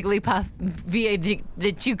on the Igglybuff via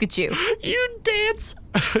the Choo-choo. You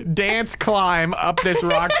dance climb up this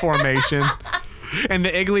rock formation. And the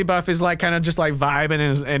Igglybuff is like kind of just like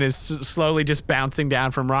vibing and is slowly just bouncing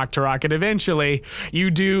down from rock to rock. And eventually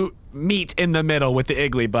you do meet in the middle with the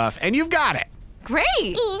Igglybuff and you've got it.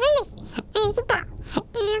 Great.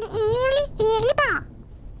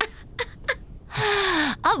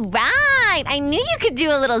 All right. I knew you could do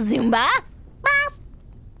a little Zumba.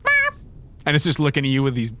 And it's just looking at you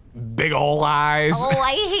with these big ol' eyes. Oh,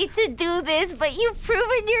 I hate to do this, but you've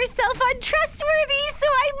proven yourself untrustworthy, so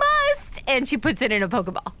I must. And she puts it in a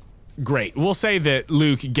Pokeball. Great. We'll say that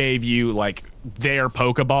Luke gave you like their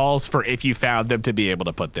Pokeballs for if you found them to be able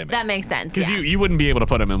to put them in. That makes sense. Because Yeah. you wouldn't be able to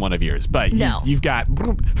put them in one of yours, but No. you've got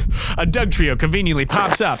a Doug Trio conveniently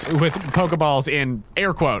pops up with Pokeballs in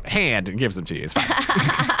air quote hand and gives them to you. It's fine.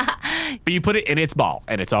 But you put it in its ball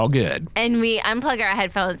and it's all good. And we unplug our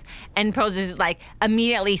headphones, and Pearl just like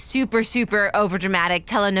immediately super overdramatic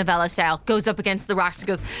telenovela style goes up against the rocks and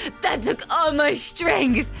goes, "That took all my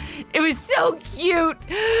strength. It was so cute.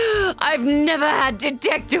 I've never had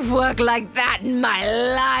detective work like that in my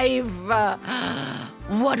life.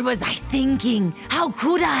 What was I thinking? How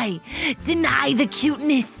could I deny the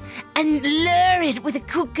cuteness and lure it with a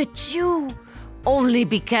Kukachoo? Only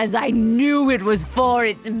because I knew it was for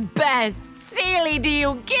its best. Sealy, do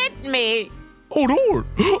you get me?"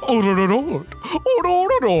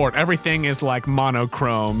 Everything is like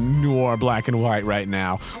monochrome, noir, black and white right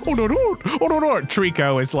now.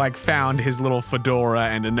 Trico is like found his little fedora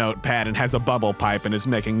and a notepad and has a bubble pipe and is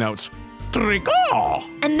making notes. Trico!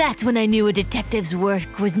 And that's when I knew a detective's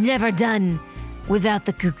work was never done without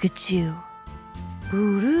the Kukachoo.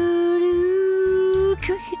 Boo-doo-doo,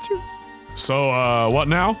 Kukachoo. So, what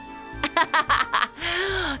now?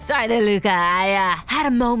 Sorry there, Luca. I had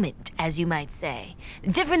a moment, as you might say.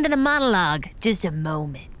 Different than a monologue, just a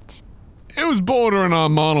moment. It was bordering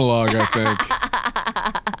on monologue, I think.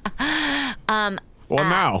 What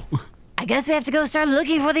now? I guess we have to go start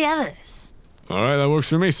looking for the others. All right, that works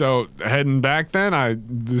for me. So heading back then,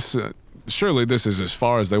 surely this is as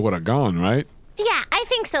far as they would have gone, right? Yeah, I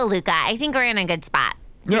think so, Luca. I think we're in a good spot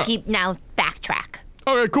to Yeah. keep now backtrack.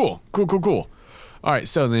 Okay, cool. All right,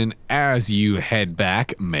 so then as you head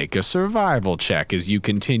back, make a survival check as you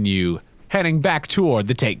continue heading back toward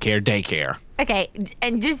the Take Care Daycare. Okay,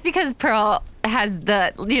 and just because Pearl has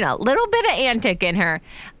the, little bit of antic in her,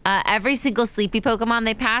 every single sleepy Pokemon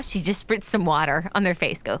they pass, she just spritz some water on their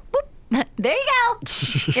face. Go, boop. There you go.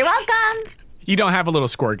 You're welcome. You don't have a little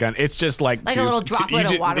squirt gun. It's just like Like a little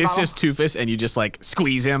droplet of water It's bottle. just Toofus, and you just like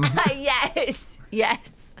squeeze him. Yes.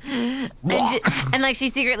 And like she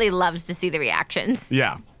secretly loves to see the reactions.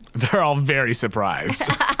 Yeah, they're all very surprised.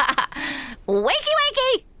 Wakey,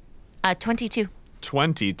 wakey! 22.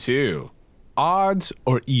 22. Odds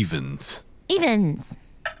or evens? Evens.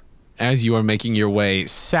 As you are making your way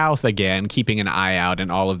south again, keeping an eye out in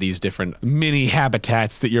all of these different mini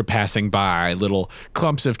habitats that you're passing by, little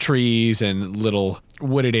clumps of trees and little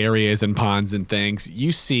wooded areas and ponds and things,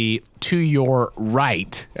 you see to your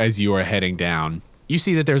right as you are heading down, you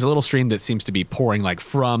see that there's a little stream that seems to be pouring like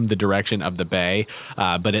from the direction of the bay,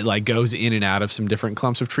 but it like goes in and out of some different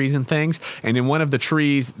clumps of trees and things. And in one of the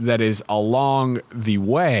trees that is along the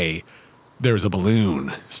way, there's a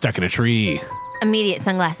balloon stuck in a tree. Immediate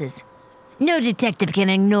sunglasses. No detective can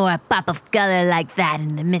ignore a pop of color like that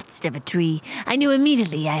in the midst of a tree. I knew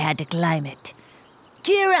immediately I had to climb it.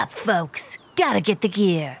 Gear up, folks. Gotta get the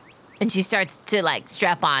gear. And she starts to like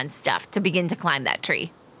strap on stuff to begin to climb that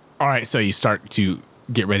tree. All right, so you start to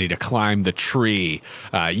get ready to climb the tree.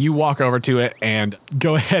 You walk over to it and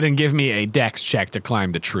go ahead and give me a dex check to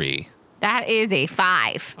climb the tree. That is a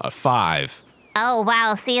 5. A 5. Oh,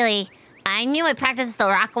 wow, Sealy. I knew I practiced the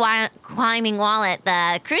rock climbing wall at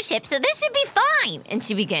the cruise ship, so this should be fine. And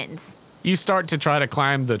she begins. You start to try to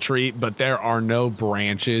climb the tree, but there are no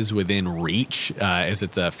branches within reach, as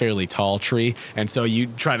it's a fairly tall tree. And so you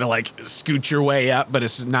try to like scoot your way up, but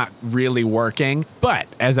it's not really working. But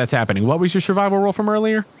as that's happening, what was your survival roll from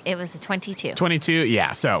earlier? It was a 22. 22?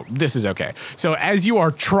 Yeah, so this is okay. So as you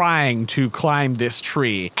are trying to climb this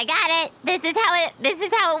tree, I got it. This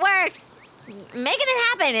is how it works. Making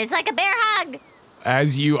it happen. It's like a bear hug.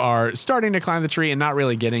 as you are starting to climb the tree and not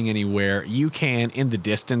really getting anywhere, you can, in the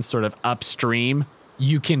distance, sort of upstream,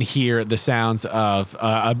 you can hear the sounds of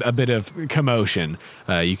a bit of commotion.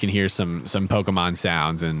 You can hear some Pokemon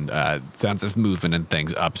sounds and sounds of movement and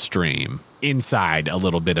things upstream, inside a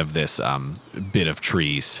little bit of this bit of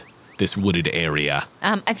trees, this wooded area.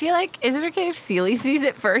 I feel like, is it okay if Sealy sees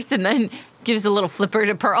it first and then gives a little flipper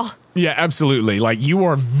to Pearl? Yeah, absolutely. Like, you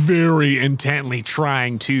are very intently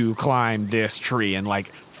trying to climb this tree and,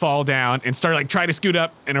 like, fall down and start, like, try to scoot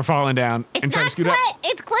up and are falling down. It's and try to not scoot sweat. up.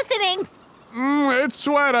 It's glistening. It's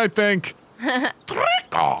sweat, I think.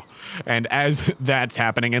 Trickle. And as that's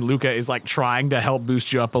happening, and Luca is like trying to help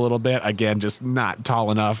boost you up a little bit, again, just not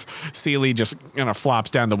tall enough, Seely just kind of flops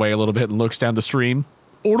down the way a little bit and looks down the stream.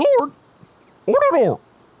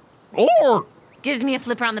 Gives me a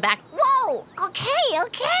flipper on the back. Whoa!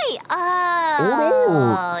 Okay.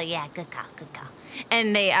 Oh, yeah, good call.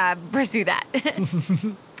 And they pursue that.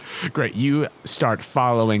 Great. You start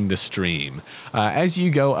following the stream. As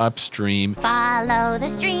you go upstream, Follow the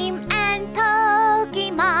stream and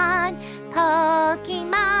Pokemon.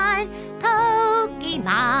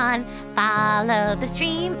 Follow the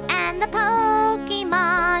stream and the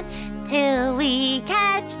Pokemon till we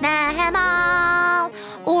catch them all.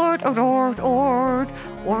 Ord. And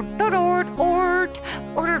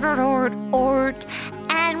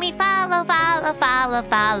we follow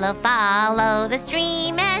the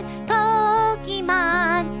stream and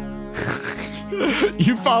Pokemon.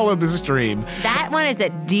 you follow the stream. That one is a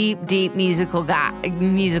deep musical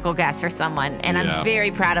guess for someone, and Yeah. I'm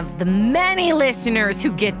very proud of the many listeners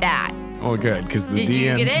who get that. Oh, good, because the Did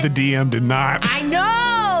you get it? DM did not. I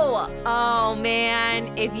know! Oh,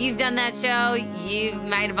 man. If you've done that show, you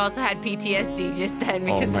might have also had PTSD just then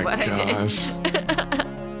because of what I did.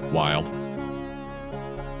 Wild.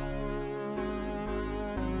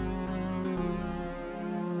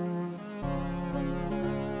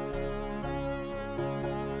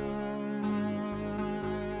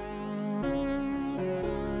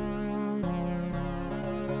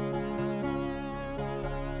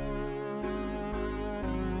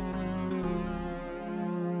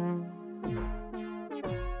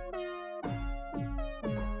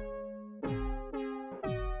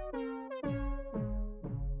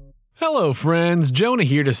 Hello, friends. Jonah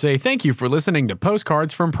here to say thank you for listening to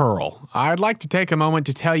Postcards from Pearl. I'd like to take a moment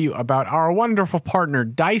to tell you about our wonderful partner,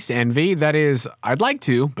 Dice Envy. That is, I'd like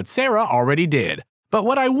to, but Sarah already did. But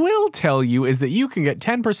what I will tell you is that you can get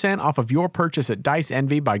 10% off of your purchase at Dice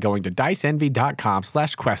Envy by going to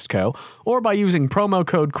diceenvy.com/questco or by using promo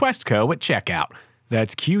code QuestCo at checkout.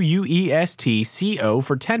 That's QUESTCO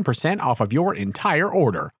for 10% off of your entire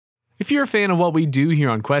order. If you're a fan of what we do here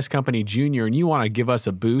on Quest Company Jr. and you want to give us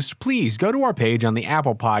a boost, please go to our page on the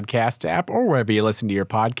Apple Podcasts app or wherever you listen to your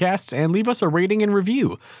podcasts and leave us a rating and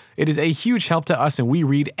review. It is a huge help to us and we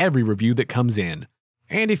read every review that comes in.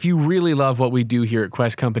 And if you really love what we do here at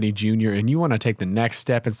Quest Company Jr. and you want to take the next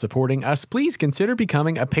step in supporting us, please consider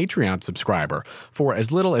becoming a Patreon subscriber. For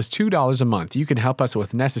as little as $2 a month, you can help us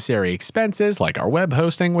with necessary expenses like our web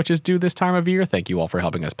hosting, which is due this time of year. Thank you all for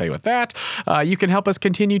helping us pay with that. You can help us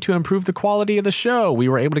continue to improve the quality of the show. We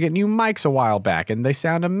were able to get new mics a while back, and they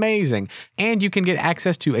sound amazing. And you can get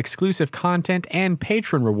access to exclusive content and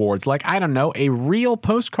patron rewards like, I don't know, a real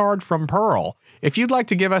postcard from Pearl. If you'd like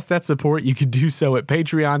to give us that support, you can do so at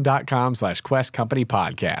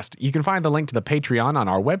patreon.com/questcompanypodcast. You can find the link to the Patreon on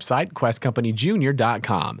our website,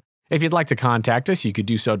 questcompanyjr.com. If you'd like to contact us, you could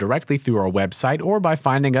do so directly through our website or by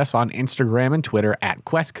finding us on Instagram and Twitter at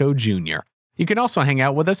QuestCoJr. You can also hang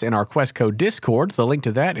out with us in our QuestCo Discord. The link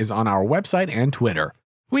to that is on our website and Twitter.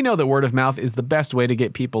 We know that word of mouth is the best way to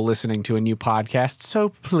get people listening to a new podcast, so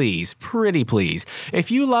please, pretty please, if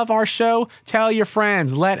you love our show, tell your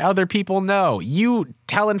friends, let other people know. You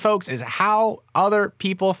telling folks is how other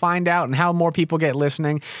people find out and how more people get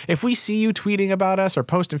listening. If we see you tweeting about us or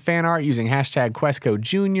posting fan art using hashtag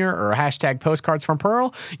QuestCoJr or hashtag Postcards from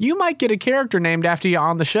Pearl, you might get a character named after you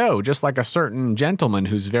on the show, just like a certain gentleman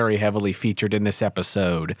who's very heavily featured in this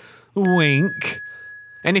episode. Wink.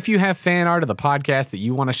 And if you have fan art of the podcast that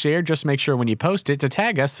you want to share, just make sure when you post it to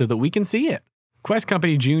tag us so that we can see it. Quest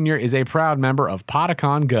Company Jr. is a proud member of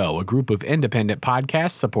Podicon Go, a group of independent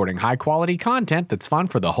podcasts supporting high-quality content that's fun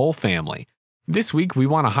for the whole family. This week, we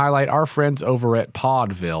want to highlight our friends over at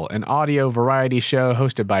Podville, an audio variety show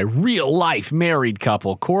hosted by real-life married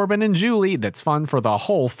couple Corbin and Julie that's fun for the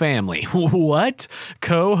whole family. What?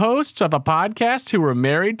 Co-hosts of a podcast who are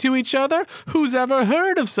married to each other? Who's ever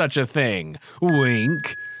heard of such a thing?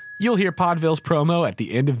 Wink. You'll hear Podville's promo at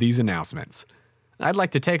the end of these announcements. I'd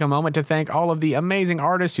like to take a moment to thank all of the amazing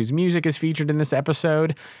artists whose music is featured in this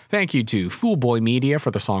episode. Thank you to Foolboy Media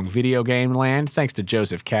for the song Video Game Land. Thanks to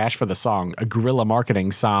Joseph Cash for the song Guerrilla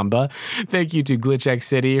Marketing Samba. Thank you to Glitch X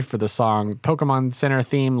City for the song Pokemon Center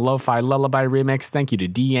Theme Lo-Fi Lullaby Remix. Thank you to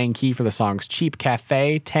D Yankee for the songs Cheap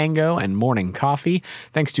Cafe, Tango, and Morning Coffee.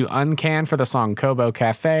 Thanks to Uncan for the song Kobo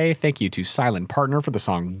Cafe. Thank you to Silent Partner for the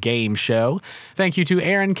song Game Show. Thank you to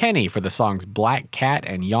Aaron Kenny for the songs Black Cat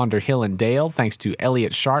and Yonder Hill and Dale. Thanks to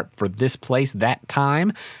Elliot Sharp for This Place, That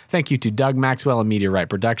Time. Thank you to Doug Maxwell and Meteorite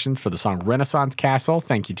Productions for the song Renaissance Castle.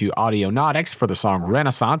 Thank you to Audionautics for the song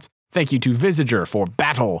Renaissance. Thank you to Visager for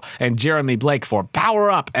Battle, and Jeremy Blake for Power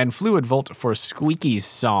Up, and Fluid Volt for Squeaky's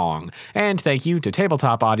Song. And thank you to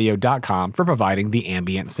TabletopAudio.com for providing the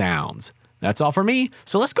ambient sounds. That's all for me,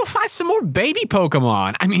 so let's go find some more baby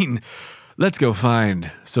Pokemon. Let's go find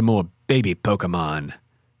some more baby Pokemon.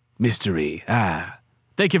 Mystery.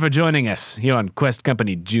 Thank you for joining us here on Quest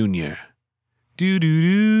Company Jr.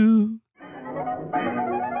 Doo-doo-doo.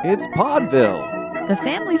 It's Podville. The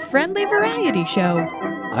family-friendly variety show.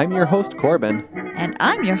 I'm your host, Corbin. And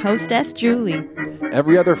I'm your hostess, Julie.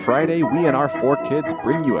 Every other Friday, we and our 4 kids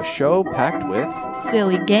bring you a show packed with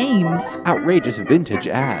Silly games. outrageous vintage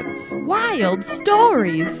ads Wild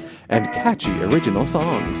stories. and catchy original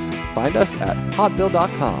songs. Find us at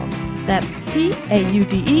podville.com. That's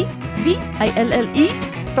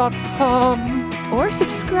PAUDEVILLE.com. Or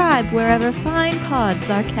subscribe wherever fine pods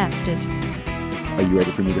are casted. Are you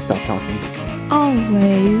ready for me to stop talking?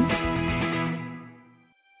 Always.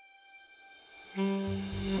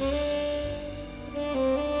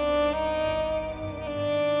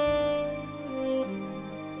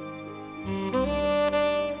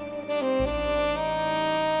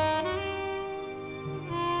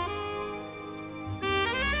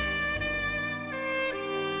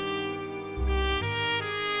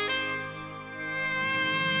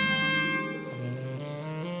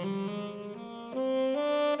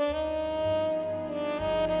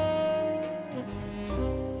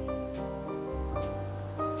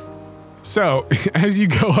 So, as you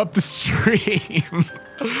go up the stream,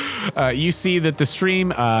 you see that the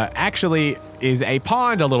stream actually is a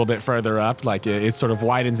pond a little bit further up. Like it sort of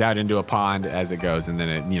widens out into a pond as it goes, and then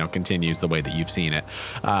it continues the way that you've seen it.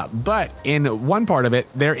 But in one part of it,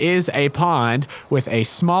 there is a pond with a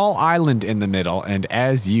small island in the middle, and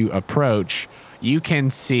as you approach, you can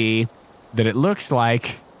see that it looks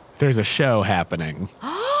like there's a show happening.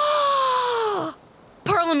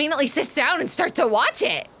 Pearl immediately sits down and starts to watch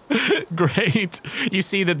it. Great. You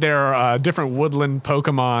see that there are different woodland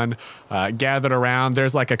Pokemon gathered around.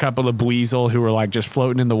 There's like a couple of Buizel who are like just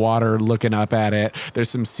floating in the water looking up at it. There's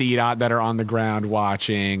some Seedot that are on the ground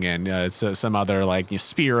watching, and some other like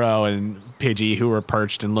Spearow and Pidgey who are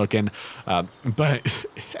perched and looking. But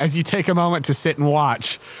as you take a moment to sit and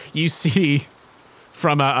watch, you see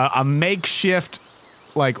from a makeshift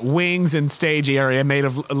like wings and stage area made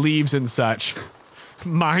of leaves and such,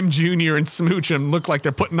 Mime Jr. and Smoochum look like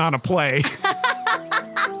they're putting on a play.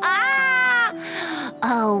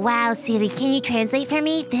 Oh, wow, Seely, can you translate for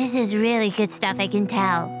me? This is really good stuff, I can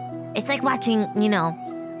tell. It's like watching,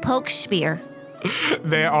 Pokespear.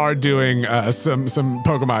 They are doing some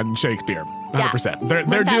Pokemon Shakespeare. 100%. They're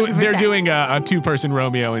 1000%. doing a 2-person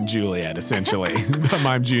Romeo and Juliet, essentially. The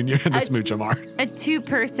Mime Jr. and the Smoochum are. A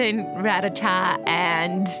 2-person Rattata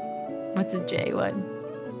and what's the J one?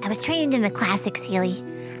 I was trained in the classics, Seely.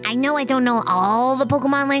 I know I don't know all the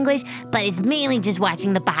Pokemon language, but it's mainly just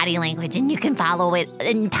watching the body language, and you can follow it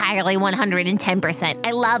entirely 110%.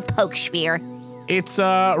 I love Pokespear. It's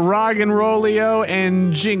Roggenrolio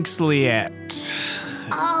and Jinxliet.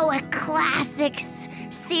 Oh, a classics.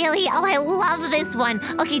 Seely, oh, I love this one.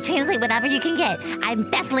 Okay, translate whatever you can get. I'm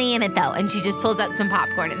definitely in it, though. And she just pulls out some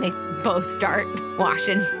popcorn and they both start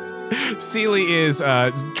washing. Seely is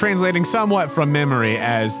translating somewhat from memory,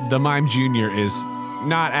 as the Mime Jr. is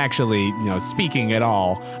not actually, speaking at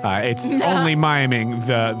all. It's only miming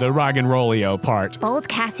the Roggenrolio part. Bold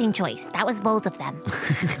casting choice. That was both of them.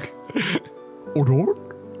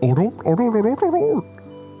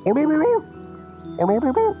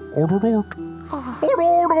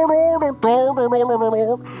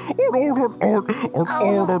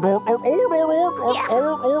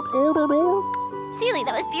 Seely,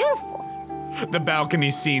 that was beautiful. The balcony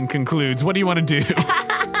scene concludes. What do you want to do?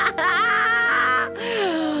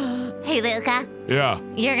 Hey, Luca, Yeah.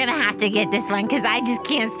 you're gonna have to get this one because I just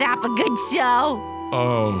can't stop a good show.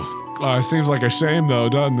 Oh, it seems like a shame though,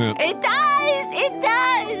 doesn't it? It does. It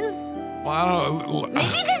does. Well,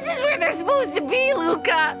 Maybe this is where they're supposed to be,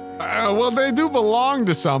 Luca. well, they do belong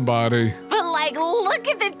to somebody. But look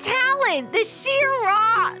at the talent, the sheer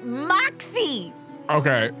raw moxie.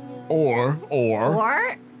 Okay, or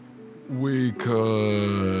Or we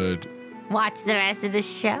could. watch the rest of the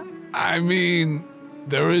show. I mean,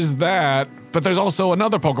 there is that, but there's also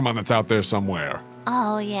another Pokemon that's out there somewhere.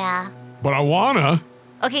 Oh yeah. But I wanna.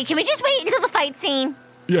 Okay, can we just wait until the fight scene?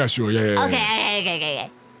 Yeah, sure. Yeah. Okay.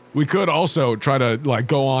 We could also try to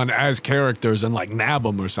go on as characters and nab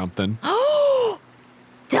them or something.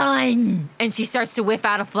 Done. And she starts to whip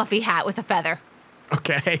out a fluffy hat with a feather.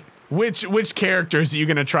 Okay. Which characters are you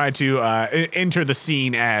going to try to enter the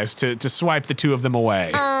scene as to swipe the two of them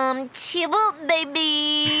away? Tybalt,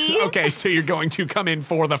 baby. Okay, so you're going to come in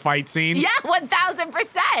for the fight scene? Yeah,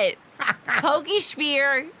 1,000%. Pokey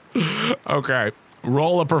Spear. Okay.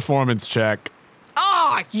 Roll a performance check.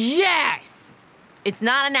 Oh, yes. It's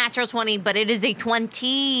not a natural 20, but it is a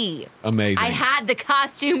 20. Amazing. I had the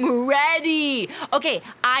costume ready. Okay,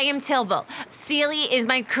 I am Tybalt. Sealy is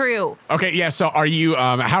my crew. Okay, yeah, so are you,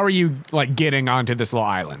 how are you, like, getting onto this little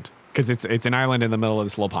island? Because it's an island in the middle of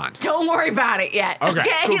this little pond. Don't worry about it yet. Okay,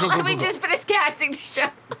 cool, Let me just finish casting the show.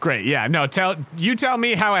 Great, yeah, no, tell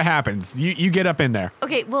me how it happens. You get up in there.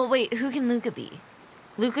 Okay, well, wait, who can Luca be?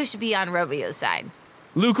 Luca should be on Romeo side.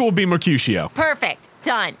 Luca will be Mercutio. Perfect.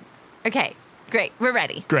 Done. Okay, great. We're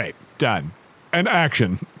ready. Great, done. And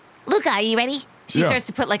action. Luca, are you ready? She Yeah. starts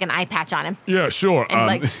to put like an eye patch on him Yeah, sure. and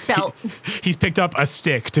like belt. He's picked up a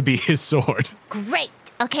stick to be his sword. Great.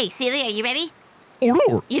 Okay, Celia, are you ready?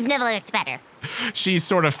 Oh, You've never looked better. she's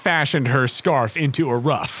sort of fashioned her scarf into a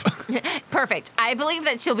ruff. Perfect. I believe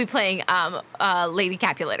that she'll be playing Lady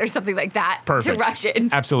Capulet or something like that Perfect. to Russian.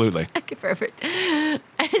 Absolutely. Okay, perfect.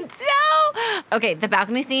 And so, okay, the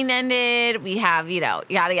balcony scene ended. We have, yada,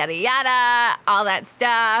 yada, yada, all that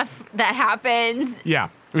stuff that happens. Yeah.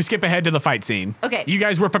 We skip ahead to the fight scene. Okay. You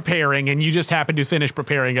guys were preparing, and you just happened to finish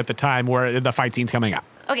preparing at the time where the fight scene's coming up.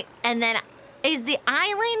 Okay, and then is the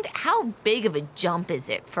island, how big of a jump is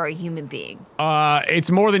it for a human being? It's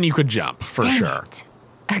more than you could jump, for Dang sure. it.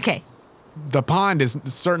 Okay. The pond is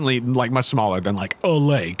certainly like much smaller than like a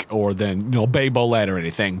lake or than Bay Bolette or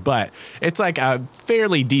anything, but it's like a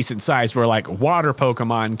fairly decent size where like water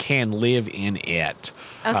Pokemon can live in it.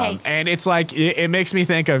 Okay. And it's like it makes me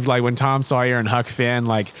think of like when Tom Sawyer and Huck Finn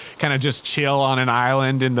like kind of just chill on an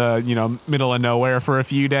island in the middle of nowhere for a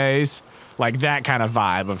few days. Like that kind of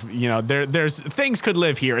vibe of, there's things could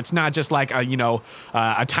live here. It's not just like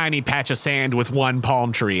a tiny patch of sand with one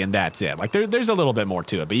palm tree and that's it. Like there's a little bit more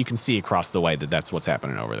to it, but you can see across the way that that's what's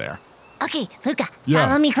happening over there. Okay, Luca, Yeah.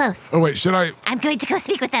 follow me close. Oh, wait, should I? I'm going to go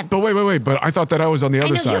speak with them. But wait. But I thought that I was on the I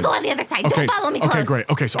other know side. you go on the other side. Okay. Don't follow me close. Okay, great.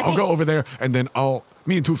 Okay, so I'll Okay. go over there and then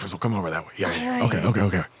me and Toothless will come over that way. Yeah.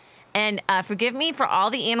 Okay. And forgive me for all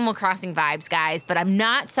the Animal Crossing vibes, guys, but I'm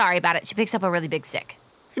not sorry about it. She picks up a really big stick.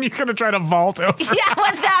 And you're going to try to vault over. Yeah,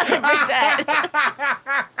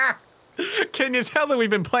 1,000%. Can you tell that we've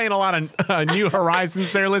been playing a lot of New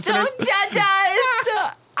Horizons there, listeners? Don't judge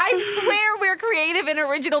us. I swear we're creative and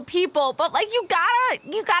original people, but like you gotta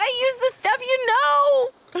use the stuff you know.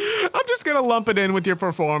 I'm just going to lump it in with your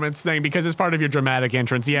performance thing because it's part of your dramatic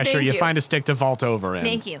entrance. Yeah, sure, Thank you you. find a stick to vault over in.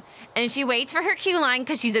 Thank you. And she waits for her cue line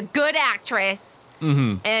because she's a good actress.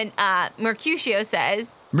 Mm-hmm. And Mercutio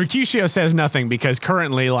says, Mercutio says nothing because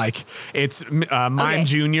currently, like, it's Mime Okay.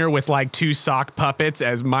 Jr. with like two sock puppets,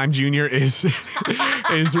 as Mime Jr. is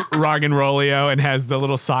Roggenrolio and has the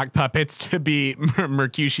little sock puppets to be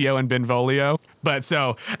Mercutio and Benvolio. But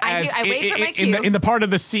so, I wait for my in cue. the part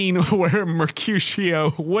of the scene where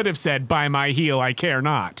Mercutio would have said, "By my heel, I care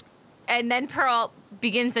not." and then Pearl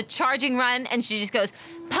begins a charging run, and she just goes,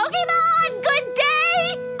 Pokemon, good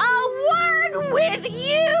day! A word with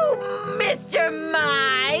you, Mr.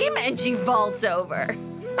 Mime! And she vaults over.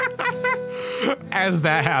 As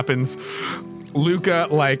that happens, Luca,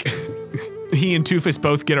 like, he and Toofus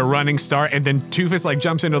both get a running start, and then Toofus, like,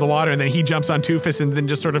 jumps into the water, and then he jumps on Toofus, and then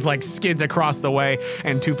just sort of, like, skids across the way,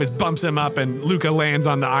 and Toofus bumps him up, and Luca lands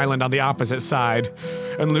on the island on the opposite side.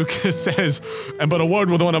 And Luca says, but a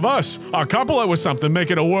word with one of us. Our couplet was something,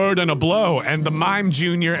 make it a word and a blow. And the Mime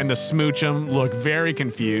Jr. and the Smoochum look very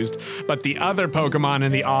confused, but the other Pokemon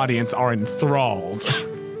in the audience are enthralled.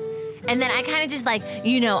 And then I kind of just like,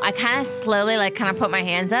 I kind of slowly like kind of put my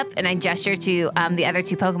hands up and I gesture to the other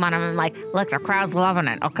two Pokemon. And I'm like, look, the crowd's loving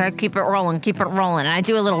it. Okay, keep it rolling. And I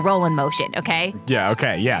do a little rolling motion. Okay. Yeah,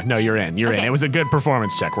 okay, yeah, no, you're in. You're in. Okay. It was a good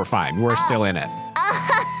performance check. We're fine. We're still in it.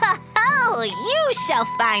 Oh, you shall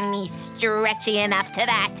find me stretchy enough to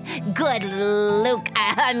that, good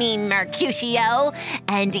Mercutio,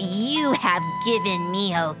 and you have given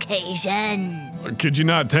me occasion. Could you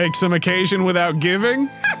not take some occasion without giving?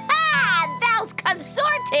 Thou's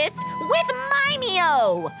consortest with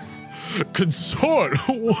Mimeo. Consort?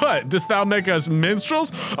 What? Dost thou make us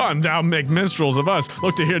minstrels? And thou make minstrels of us.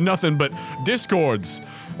 Look to hear nothing but discords.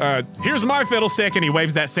 Here's my fiddlestick, and he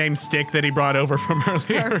waves that same stick that he brought over from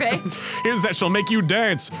earlier. Perfect. Here's that shall make you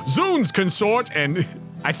dance. Zoons, consort. And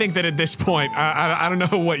I think that at this point, I don't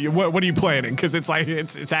know what are you planning, because it's like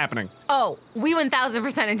it's happening. Oh, we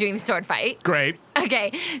 1,000% are doing the sword fight. Great.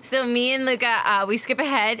 Okay, so me and Luca, we skip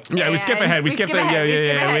ahead. Yeah, we skip and- ahead. We skip the- yeah, skip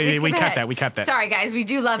yeah, ahead, we skip cut ahead. that, we cut that. Sorry, guys, we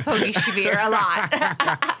do love Pokey Shabir a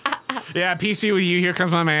lot. Yeah, peace be with you. Here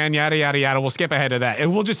comes my man. Yada, yada, yada. We'll skip ahead of that.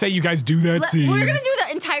 And we'll just say you guys do that scene. We're gonna do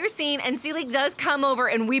the entire scene, and Seeley does come over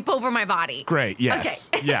and weep over my body. Great, yes.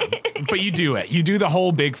 Okay. Yeah, but you do it. You do the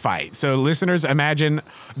whole big fight. So listeners, imagine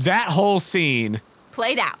that whole scene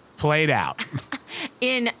Played out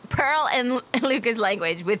In Pearl and Luca's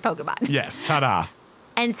language with Pokemon. Yes, ta-da.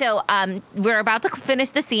 And so we're about to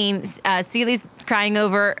finish the scene. Seeley's crying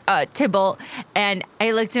over Tybalt, and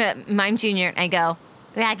I looked at Mime Jr. and I go,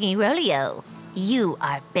 Raggy Rolio, you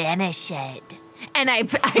are banished. And I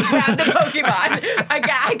grab the Pokemon.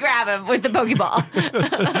 I grab him with the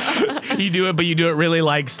Pokeball. You do it, but you do it really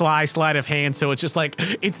like sleight of hand, so it's just like,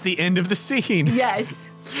 it's the end of the scene. Yes.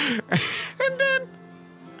 And then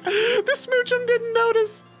the Smoochum didn't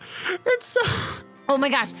notice. And so... Oh my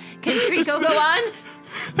gosh. Can Trico go on?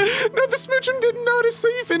 No, the Smoochum didn't notice, so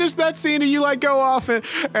you finish that scene and you like go off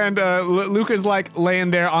and Luca's like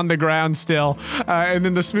laying there on the ground still, and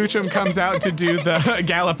then the Smoochum comes out to do the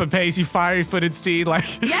Gallop Pace, you fiery-footed steed, like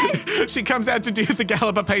Yes. she comes out to do the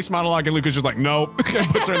Gallop Pace monologue and Luca's just like, nope, and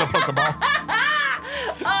puts her in the Pokeball.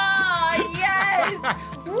 Oh, yes.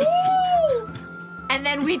 Woo! And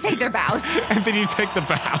then we take their bows. And then you take the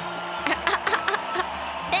bows.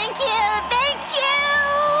 Thank you.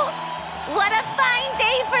 What a fine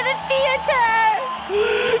day for the theater.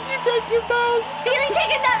 You take your bows. Seeley,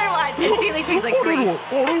 take another one. And Seeley takes like 3.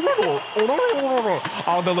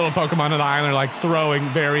 All the little Pokemon on the island are like throwing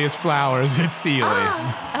various flowers at Seeley.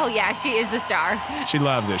 Oh, yeah, she is the star. She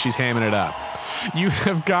loves it. She's hamming it up. You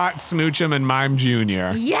have got Smoochum and Mime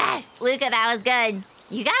Jr. Yes, Luca, that was good.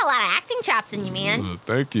 You got a lot of acting chops in you, man.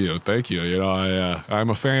 Thank you. You know, I'm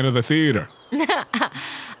a fan of the theater.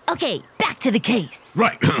 Okay, back to the case.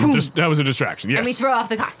 Right. That was a distraction. Yes. And we throw off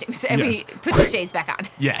the costumes and we Yes. put the shades back on.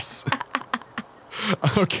 Yes.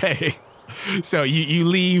 Okay. So you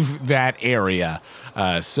leave that area.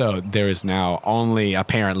 So there is now only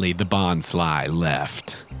apparently the Bonsly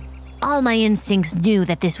left. All my instincts knew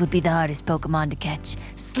that this would be the hardest Pokemon to catch.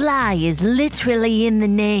 Sly is literally in the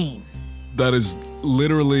name. That is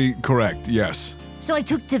literally correct. Yes. So I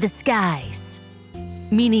took to the skies.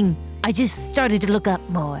 Meaning, I just started to look up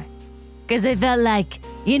more. Because I felt like,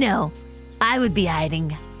 I would be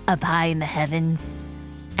hiding up high in the heavens.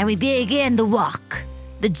 And we began the walk,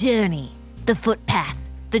 the journey, the footpath,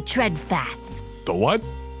 the tread path. The what?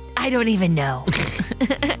 I don't even know.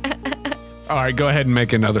 All right, go ahead and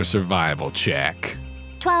make another survival check.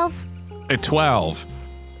 12. At 12.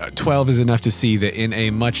 12 is enough to see that in a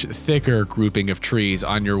much thicker grouping of trees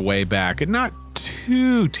on your way back, not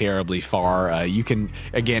too terribly far, you can,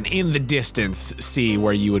 again, in the distance, see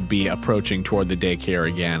where you would be approaching toward the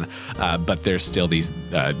daycare again, but there's still these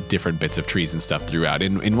different bits of trees and stuff throughout.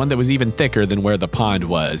 In one that was even thicker than where the pond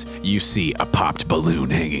was, you see a popped balloon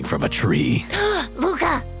hanging from a tree.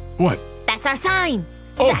 Luca, What? that's our sign.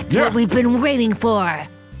 Oh, That's yeah. what we've been waiting for.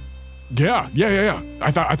 Yeah.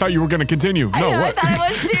 I thought you were gonna continue. I No, know, what? I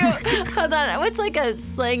thought it was too. Hold on. What's like a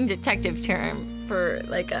slang detective term for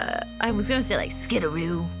like a, I was going to say like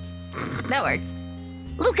skiddaroo. That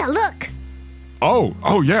works. Luca, look.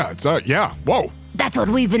 Oh yeah. It's yeah. Whoa. That's what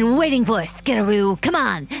we've been waiting for, Skiddaroo. Come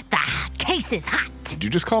on, the case is hot. Did you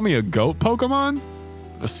just call me a goat Pokemon?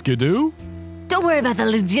 A Skidoo? Don't worry about the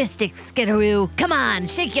logistics, Skiddaroo. Come on,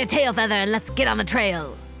 shake your tail feather and let's get on the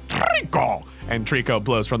trail. Trico! And Trico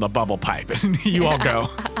blows from the bubble pipe, and you all go.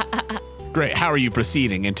 Great. How are you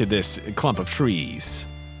proceeding into this clump of trees?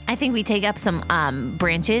 I think we take up some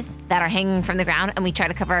branches that are hanging from the ground and we try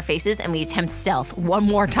to cover our faces and we attempt stealth one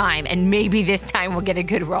more time, and maybe this time we'll get a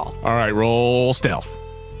good roll. All right, roll stealth.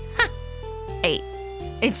 8.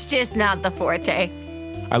 It's just not the forte.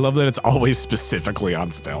 I love that it's always specifically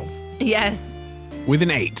on stealth. Yes. With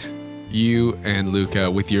an 8, you and Luca,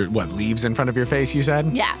 with your, leaves in front of your face, you said?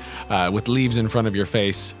 Yeah. With leaves in front of your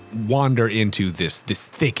face, wander into this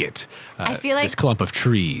thicket. I feel like- this clump of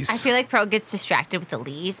trees. I feel like Pearl gets distracted with the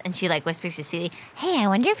leaves and she like whispers to Seeley, "Hey, I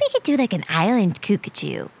wonder if we could do like an island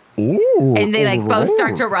Kukachoo." Ooh. And they like both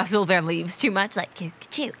start to rustle their leaves too much, like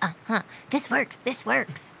Kukachoo. This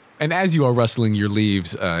works. And as you are rustling your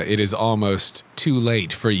leaves, it is almost too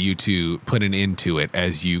late for you to put an end to it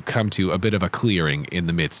as you come to a bit of a clearing in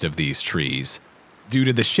the midst of these trees. Due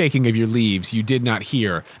to the shaking of your leaves, you did not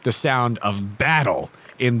hear the sound of battle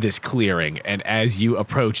in this clearing. And as you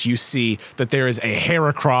approach, you see that there is a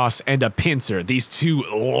Heracross and a Pinsir, these two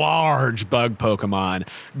large bug Pokemon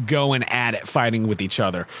going at it, fighting with each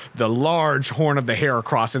other. The large horn of the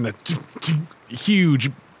Heracross and the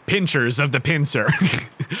huge pinchers of the pincer.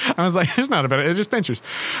 I was like, there's not a better, it's just pinchers.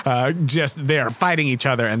 Just they're fighting each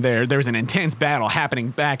other, and there's an intense battle happening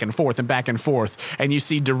back and forth. And you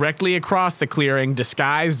see directly across the clearing,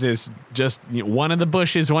 disguised as just one of the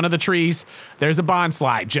bushes, one of the trees, there's a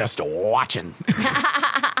bonsai just watching.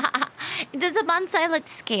 Does the bonsai look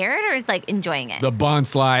scared or is like enjoying it? The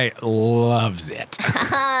bonsai loves it. All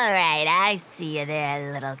right, I see you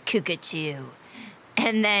there, little cuckoo.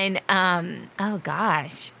 And then, oh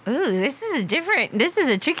gosh. Ooh, this is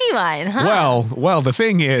a tricky one, huh? Well, the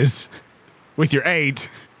thing is, with your 8,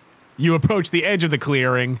 you approach the edge of the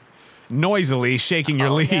clearing, noisily shaking your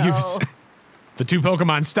leaves. No. The 2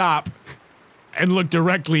 Pokemon stop and look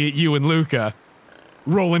directly at you and Luca.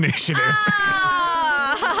 Roll initiative.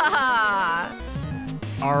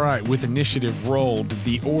 All right, with initiative rolled,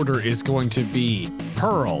 the order is going to be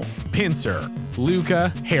Pearl, Pinsir,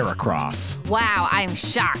 Luca, Heracross. Wow, I'm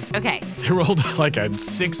shocked. Okay. They rolled like a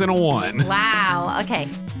 6 and a 1. Wow, okay.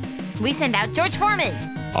 We send out George Foreman.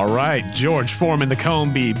 All right, George Foreman, the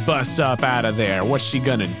Combee, busts up out of there. What's she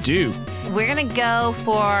gonna do? We're gonna go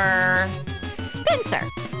for Pinsir.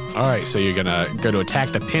 All right, so you're gonna go to attack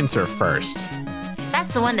the Pinsir first. Because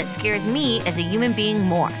that's the one that scares me as a human being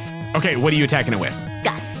more. Okay, what are you attacking it with?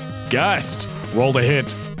 Gust. Gust. Roll to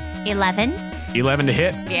hit. 11. 11 to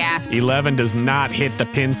hit? Yeah. 11 does not hit the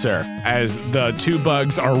Pinsir as the 2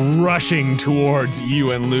 bugs are rushing towards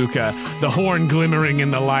you and Luca, the horn glimmering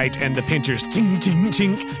in the light and the pinchers ting, ting,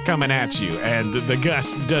 ting coming at you. And the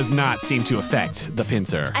gust does not seem to affect the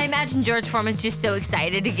Pinsir. I imagine George Foreman's just so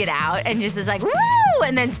excited to get out and just is like, woo!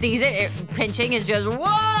 And then sees it pinching is just,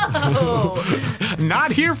 whoa!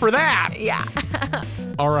 Not here for that. Yeah.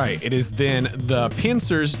 All right, it is then the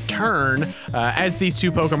Pinsir's turn. As these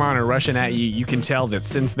 2 Pokemon are rushing at you, you can tell that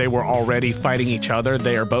since they were already fighting each other,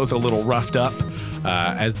 they are both a little roughed up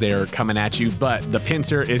as they're coming at you. But the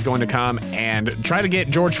Pinsir is going to come and try to get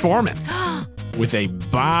George Foreman with a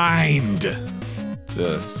bind. It's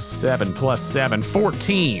a 7 plus 7,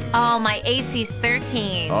 14. Oh, my AC's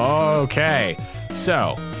 13. Okay,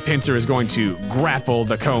 so Pinsir is going to grapple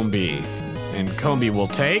the Combee, and Combee will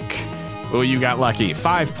take... Oh, you got lucky.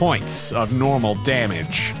 5 points of normal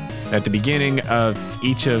damage. At the beginning of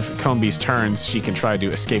each of Combee's turns, she can try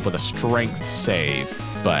to escape with a strength save.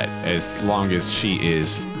 But as long as she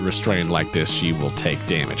is restrained like this, she will take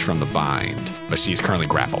damage from the bind. But she's currently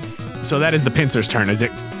grappled. So that is the Pinsir's turn as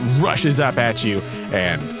it rushes up at you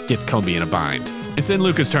and gets Combee in a bind. It's then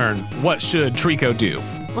Luca's turn. What should Trico do?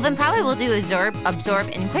 Well, then probably we'll do Absorb,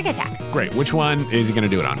 and Quick Attack. Great. Which one is he going to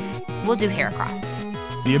do it on? We'll do Heracross.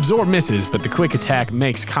 The Absorb misses, but the Quick Attack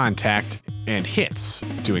makes contact and hits,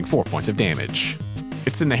 doing 4 points of damage.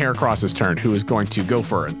 It's then the Heracross's turn, who is going to go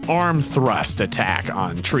for an arm thrust attack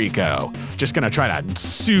on Trico. Just going to try to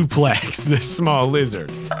suplex this small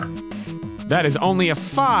lizard. That is only a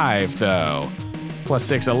 5, though. Plus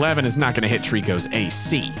 6, 11 is not going to hit Trico's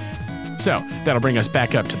AC. So that'll bring us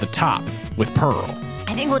back up to the top with Pearl.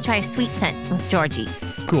 I think we'll try Sweet Scent with Georgie.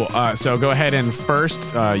 Cool. So go ahead and first,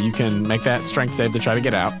 you can make that strength save to try to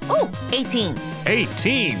get out. Oh, 18.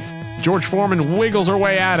 18. George Foreman wiggles her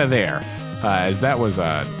way out of there, as that was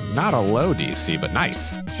not a low DC, but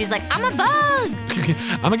nice. She's like, I'm a bug.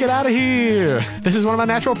 I'm gonna get out of here. This is one of my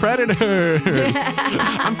natural predators.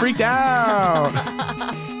 I'm freaked out.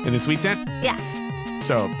 And the Sweet Scent? Yeah.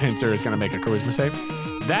 So Pinsir is gonna make a charisma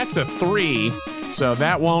save. That's a 3, so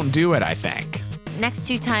that won't do it, I think. Next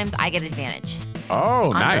 2 times, I get advantage.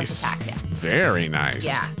 Oh, on nice. Those attacks, yeah. Very nice.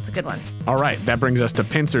 Yeah, it's a good one. All right, that brings us to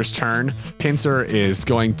Pinsir's turn. Pinsir is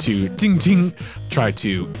going to ding ding try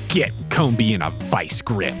to get Combee in a vice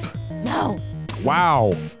grip. No.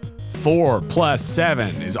 Wow. 4 plus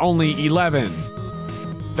 7 is only 11.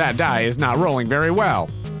 That die is not rolling very well.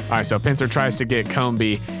 All right, so Pinsir tries to get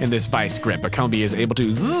Combee in this vice grip, but Combee is able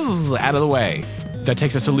to zzz out of the way. That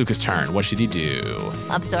takes us to Luca's turn. What should he do?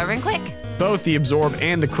 Absorb and Quick. Both the Absorb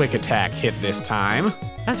and the Quick Attack hit this time.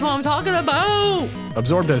 That's what I'm talking about.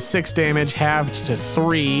 Absorb does 6 damage, halved to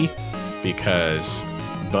 3 because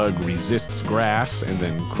Bug resists grass, and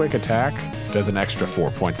then Quick Attack does an extra 4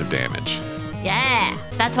 points of damage. Yeah,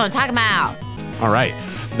 that's what I'm talking about. All right,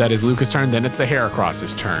 that is Luca's turn. Then it's the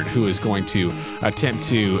Heracross's turn, who is going to attempt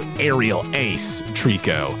to aerial ace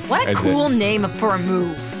Trico. What a as cool it name for a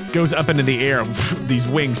move. goes up into the air, these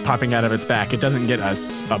wings popping out of its back. It doesn't get a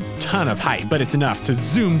ton of height, but it's enough to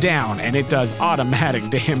zoom down, and it does automatic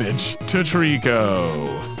damage to Trico.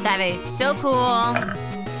 That is so cool.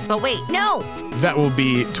 But wait, no. That will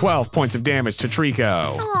be 12 points of damage to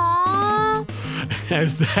Trico. Aww.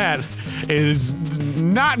 As that is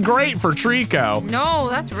not great for Trico, No,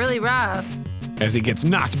 that's really rough. as he gets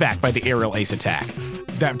knocked back by the aerial ace attack.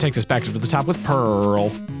 that takes us back to the top with Pearl.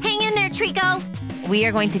 Hang in there, Trico. We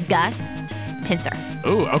are going to gust pincer.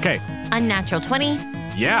 Ooh, okay. Unnatural 20,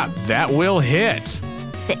 Yeah, that will hit.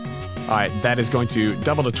 6. All right, that is going to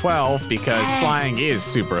double to 12 because Yes. flying is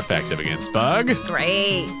super effective against Bug.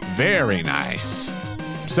 Great. Very nice.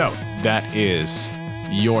 So that is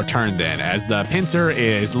your turn then, as the pincer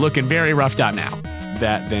is looking very roughed up now.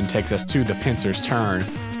 That then takes us to the pincer's turn,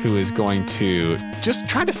 who is going to just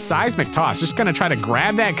try to seismic toss, just gonna try to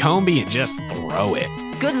grab that Combi and just throw it.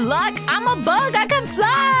 Good luck. I'm a bug. I can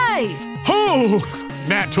fly. Oh,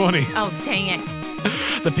 nat 20. Oh, dang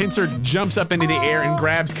it. The pincer jumps up into the air and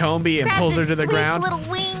grabs Combi and Grabs pulls her its to the sweet ground little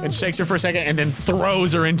wings. and shakes her for a second and then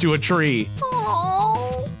throws her into a tree.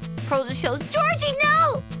 Oh. Pearl just shows, Georgie,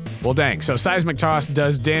 no! Well, dang. So Seismic Toss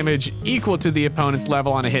does damage equal to the opponent's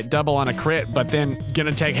level on a hit, double on a crit, but then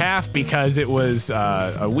gonna take half because it was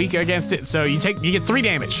a weak against it. So you get 3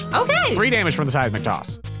 damage. Okay. 3 damage from the Seismic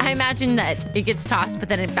Toss. I imagine that it gets tossed, but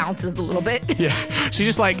then it bounces a little bit. Yeah. She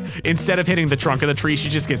just like, instead of hitting the trunk of the tree, she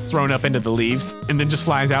just gets thrown up into the leaves and then just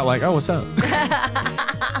flies out like, oh, what's up?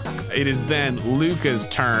 It is then Luca's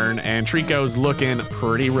turn, and Trico's looking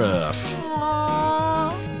pretty rough.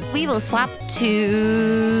 We will swap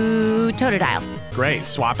to Totodile. Great.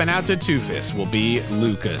 Swapping out to Toofus will be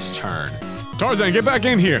Luca's turn. Tarzan, get back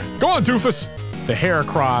in here. Go on, Doofus. The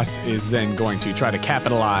Heracross is then going to try to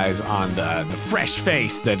capitalize on the fresh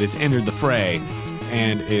face that has entered the fray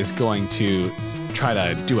and is going to try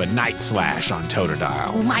to do a Night Slash on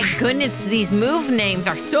Totodile. Oh my goodness, these move names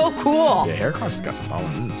are so cool. Yeah, Heracross has got some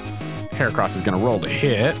baller moves. Heracross is going to roll to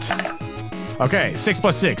hit. Okay, 6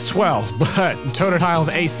 plus 6, 12, but Totodile's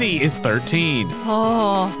AC is 13.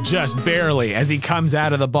 Oh, Just barely, as he comes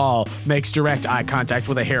out of the ball, makes direct eye contact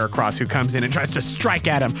with a Heracross who comes in and tries to strike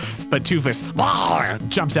at him, but Toofus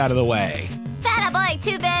jumps out of the way. That boy,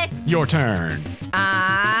 Tubis. Your turn.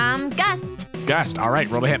 Gust. Gust, all right,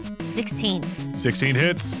 roll to hit. 16. 16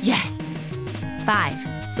 hits. yes.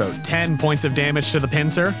 5. So 10 points of damage to the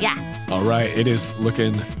pincer. Yeah. All right, it is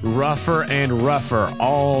looking rougher and rougher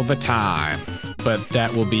all the time. But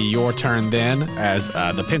that will be your turn then, as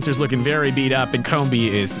the pincer's looking very beat up and Combi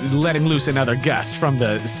is letting loose another gust from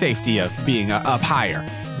the safety of being up higher.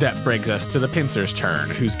 That brings us to the pincer's turn,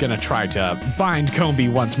 who's gonna try to bind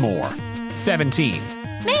Combi once more. 17.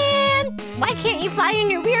 Man, why can't you fly in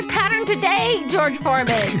your weird pattern today, George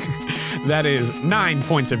Foreman? That is 9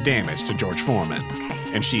 points of damage to George Foreman.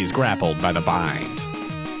 And she's grappled by the bind.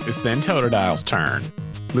 It's then Totodile's turn.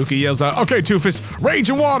 Luca yells out, okay, Toofus, rage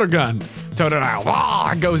and water gun.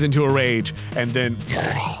 Totodile goes into a rage and then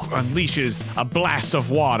unleashes a blast of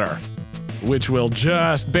water, which will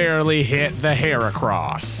just barely hit the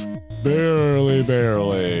Heracross. Barely,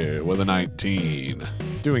 with a 19.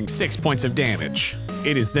 Doing 6 points of damage.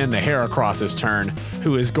 It is then the Heracross's turn,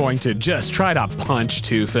 who is going to just try to punch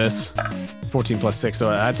Toofus. 14 plus 6, so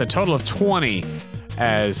that's a total of 20,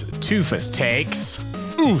 as Toofus takes,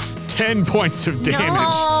 10 points of damage.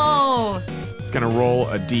 No. It's gonna roll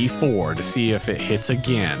a d4 to see if it hits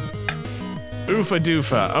again. Oofa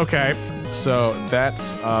doofa. Okay, so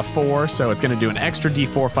that's 4, so it's gonna do an extra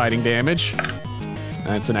d4 fighting damage.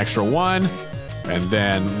 That's an extra 1. And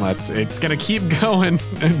then it's gonna keep going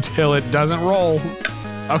until it doesn't roll.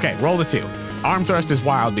 Okay, roll to 2. Arm thrust is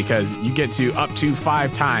wild because you get to up to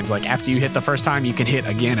 5 times. Like after you hit the first time, you can hit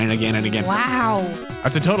again and again and again. Wow.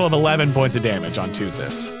 That's a total of 11 points of damage on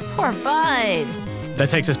Toofus. Poor bud. That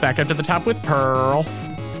takes us back up to the top with Pearl.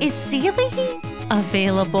 Is Sealy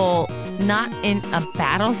available not in a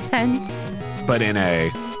battle sense? But in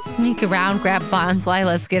a Sneak around, grab Bonsly,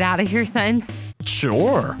 let's get out of here sense?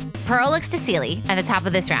 sure. Pearl looks to Sealy at the top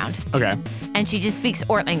of this round, Okay. and she just speaks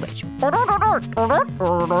Ort language.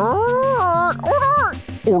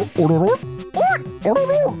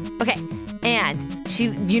 Okay, and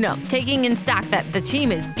she, Taking in stock that the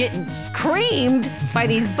team is getting creamed by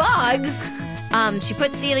these bugs. she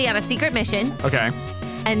puts Sealy on a secret mission, Okay.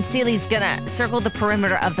 and Sealy's gonna circle the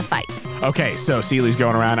perimeter of the fight. Okay, so Sealy's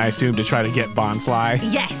going around, I assume, to try to get Bonsly.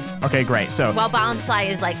 Yes. Okay, great. So, While Bonsly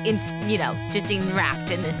is just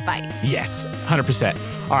enwrapped in this fight. yes, 100%.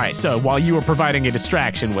 All right, so while you were providing a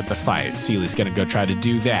distraction with the fight, Sealy's going to go try to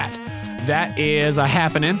do that. That is a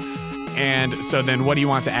happening. And so then what do you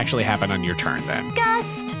want to actually happen on your turn then?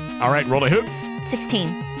 Gust. All right, roll a hoop.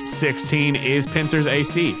 16. 16 is Pincer's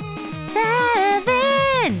AC.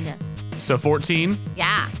 7. So 14,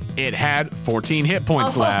 Yeah. it had 14 hit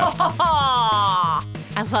points left. I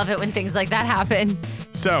love it when things like that happen.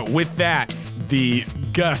 So with that, the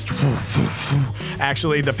gust.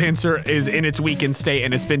 Actually, the pincer is in its weakened state,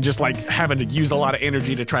 and it's been just like having to use a lot of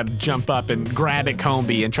energy to try to jump up and grab at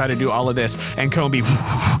Combi and try to do all of this. And Combi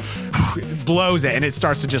blows it, and it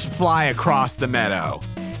starts to just fly across the meadow.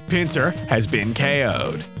 Pincer has been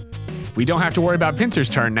KO'd. We don't have to worry about Pincer's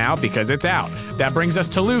turn now because it's out. That brings us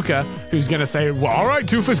to Luca, who's gonna say, well, all right,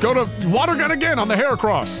 Toofus, go to water gun again on the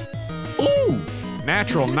Heracross. Ooh,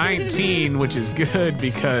 natural 19, which is good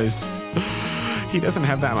because he doesn't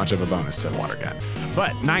have that much of a bonus to water gun.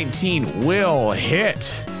 But 19 will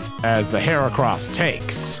hit as the Heracross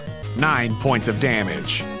takes 9 points of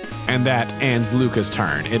damage. And that ends Luca's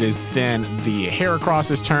turn. It is then the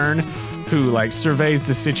Heracross's turn, who like surveys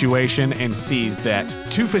the situation and sees that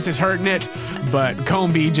Toofus is hurting it, but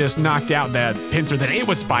Combi just knocked out that pincer that it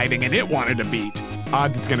was fighting and it wanted to beat.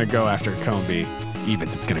 Odds it's gonna go after Combi.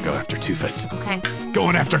 Evens it's gonna go after Toofus. Okay.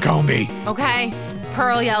 Going after Combi. Okay.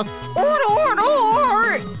 Pearl yells, "Ort, ort,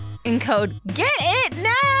 ort!" In code, "Get it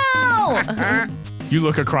now!" You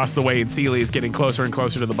look across the way and Sealy is getting closer and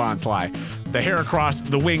closer to the Bonsly. The Heracross,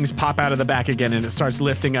 the wings pop out of the back again and it starts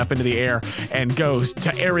lifting up into the air and goes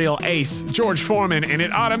to aerial ace, George Foreman, and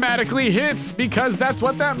it automatically hits because that's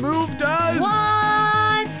what that move does.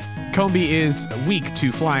 What? Combi is weak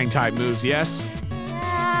to flying type moves, yes?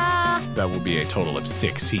 Ah. That will be a total of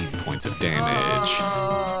 16 points of damage.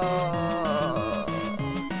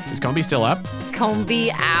 Is Combi still up?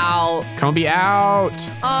 Combi out. Combi out.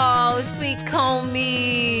 Oh, sweet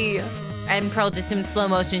Combi. And Pearl just in slow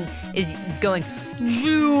motion is going,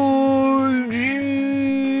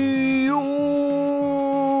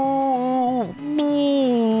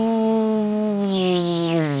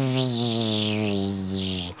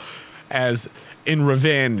 as in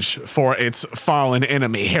revenge for its fallen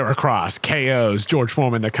enemy, Heracross KOs George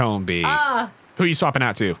Foreman the Combi. Who are you swapping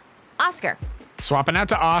out to? Oscar. Swapping out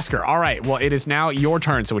to Oscar. All right. Well, it is now your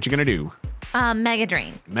turn. So what you gonna do? Mega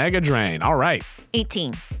Drain. Mega Drain. All right.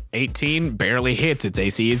 18. 18 barely hits. Its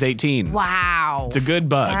AC is 18. Wow. It's a good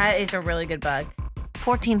bug. That is a really good bug.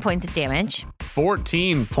 14 points of damage.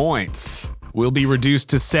 14 points will be reduced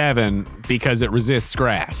to 7 because it resists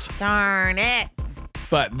grass. Darn it.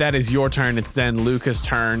 But that is your turn. It's then Luca's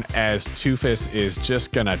turn as Toofus is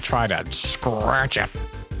just gonna try to scratch it.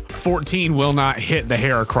 14 will not hit the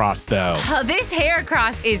Heracross though. Oh, this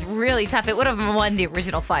Heracross is really tough. It would have won the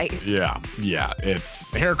original fight. Yeah. It's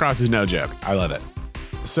Heracross is no joke. I love it.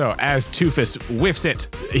 So as Toofus whiffs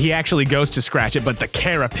it, he actually goes to scratch it, but the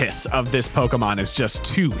carapace of this Pokemon is just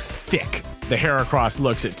too thick. The Heracross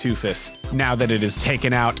looks at Toofus now that it has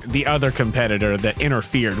taken out the other competitor that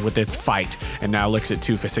interfered with its fight, and now looks at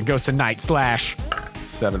Toofus and goes to Night Slash.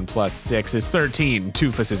 7 plus 6 is 13.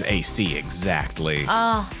 Toofus's AC exactly.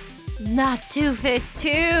 Oh, not Doofus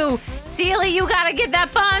too. Sealy, you gotta get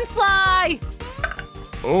that Bonsly.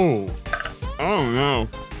 Oh no.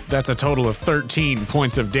 That's a total of 13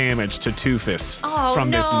 points of damage to Toofus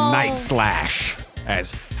from this no. Night Slash.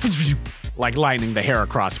 As, like lightning, the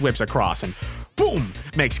Heracross whips across and boom,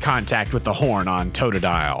 makes contact with the horn on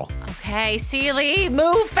Totodile. Okay, Sealy,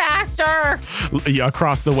 move faster.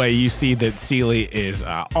 Across the way, you see that Sealy is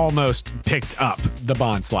almost picked up the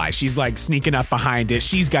Bonsly. She's like sneaking up behind it.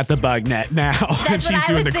 She's got the bug net now. That's She's what I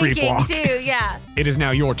doing was the creep thinking walk. too, yeah. It is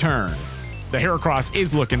now your turn. The Heracross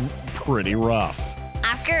is looking pretty rough.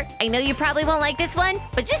 Oscar, I know you probably won't like this one,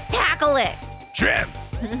 but just tackle it. Trim.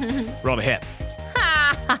 Roll to hit.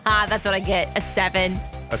 Ha ha ha, that's what I get, a 7.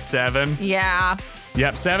 A 7. Yeah.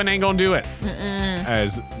 Yep, 7 ain't gonna do it.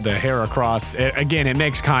 As the Heracross, again, it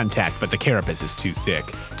makes contact, but the carapace is too thick.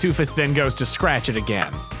 Toofus then goes to scratch it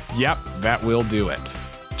again. Yep, that will do it.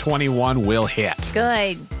 21 will hit.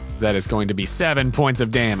 Good. That is going to be 7 points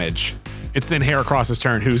of damage. It's then Heracross's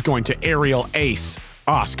turn, who's going to aerial ace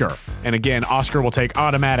Oscar. And again, Oscar will take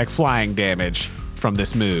automatic flying damage from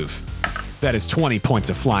this move. That is 20 points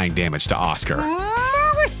of flying damage to Oscar.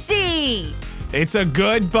 Mercy. It's a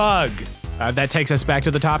good bug. That takes us back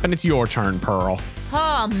to the top, and it's your turn, Pearl.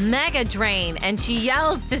 Oh, Mega Drain. And she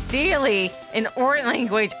yells to Sealy in Ort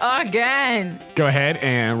language again. Go ahead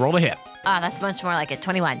and roll a hit. That's much more like it.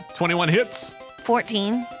 21. 21 hits.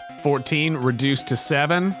 14. 14 reduced to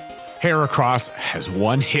 7. Heracross has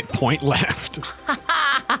 1 hit point left.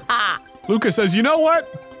 Luca says, you know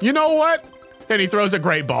what? You know what? And he throws a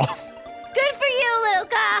great ball. Good for you,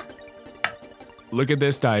 Luca. Look at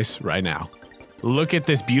this dice right now. Look at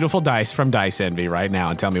this beautiful dice from Dice Envy right now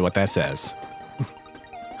and tell me what that says.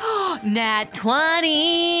 Nat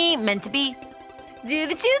 20. Meant to be. Do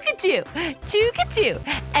the choo-ka-choo. Choo-ka-choo.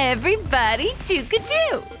 Everybody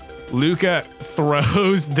choo-ka-choo. Luca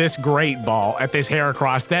throws this great ball at this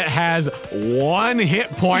Heracross that has 1 hit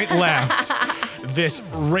point left. this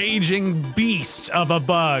raging beast of a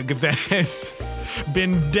bug that has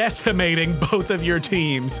been decimating both of your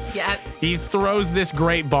teams. Yep. He throws this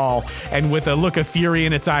great ball, and with a look of fury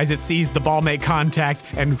in its eyes, it sees the ball make contact,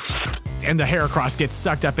 and the Heracross gets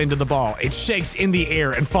sucked up into the ball. It shakes in the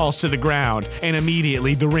air and falls to the ground, and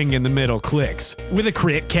immediately the ring in the middle clicks with a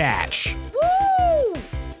crit catch. Woo!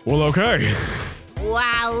 Well, okay.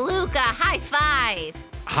 Wow, Luca, high five.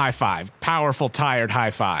 High five. Powerful, tired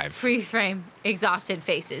high five. Freeze frame, exhausted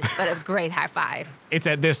faces, but a great high five. It's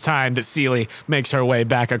at this time that Seely makes her way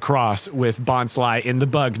back across with Bonsly in the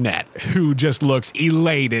bug net, who just looks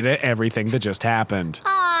elated at everything that just happened.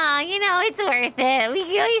 Aw, it's worth it.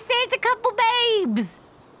 We saved a couple babes.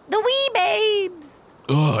 The wee babes.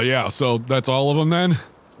 Oh, yeah, so that's all of them then?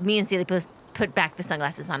 Me and Celie put back the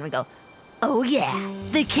sunglasses on and we go, oh yeah,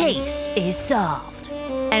 the case is solved.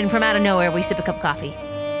 And from out of nowhere, we sip a cup of coffee.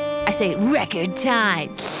 I say, record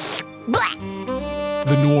time. Blah.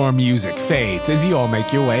 The noir music fades as you all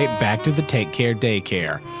make your way back to the Take Care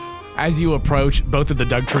Daycare. As you approach, both of the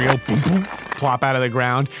Doug trio boom, boom, plop out of the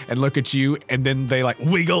ground and look at you, and then they like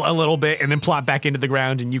wiggle a little bit and then plop back into the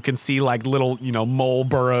ground, and you can see like little, mole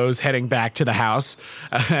burrows heading back to the house.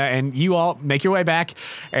 And you all make your way back,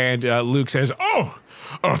 and Luke says, Oh,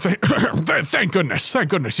 thank goodness. Thank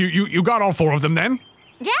goodness. You got all 4 of them then?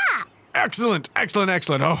 Yeah. Excellent.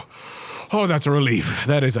 Oh, that's a relief.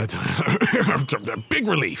 That is a big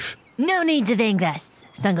relief. No need to thank us.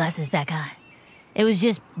 Sunglasses back on. It was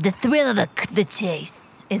just the thrill of the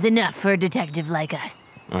chase is enough for a detective like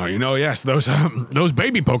us. Yes, those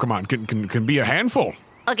baby Pokemon can be a handful.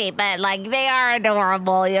 Okay, but they are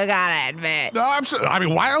adorable, you gotta admit. Absolutely. I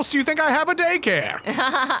mean, why else do you think I have a daycare?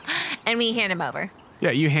 And we hand him over. yeah,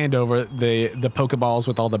 you hand over the Pokeballs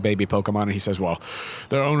with all the baby Pokemon, and he says, well,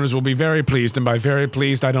 their owners will be very pleased, and by very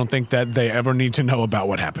pleased, I don't think that they ever need to know about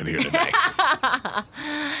what happened here today.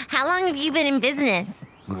 How long have you been in business?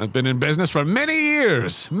 I've been in business for many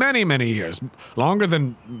years. Many, many years. Longer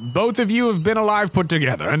than both of you have been alive put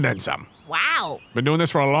together, and then some. Wow. Been doing this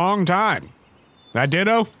for a long time. That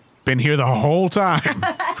Ditto? Been here the whole time.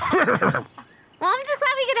 Well, I'm just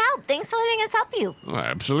glad we could help. Thanks for letting us help you. Oh,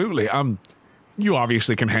 absolutely. You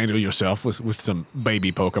obviously can handle yourself with some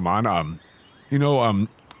baby Pokemon.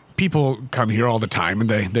 People come here all the time, and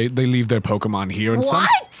they leave their Pokemon here. And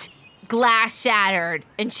What? Glass shattered,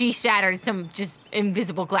 and she shattered some just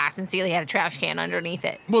invisible glass, and Celia had a trash can underneath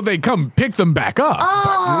it. Well, they come pick them back up.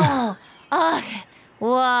 Oh, okay.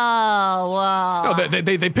 Whoa. No,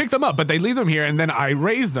 they pick them up, but they leave them here, and then I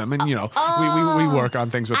raise them, and, we work on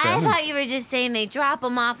things with I them. thought you were just saying they drop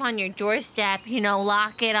them off on your doorstep,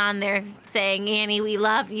 lock it on there saying, Annie, we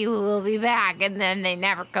love you, we'll be back, and then they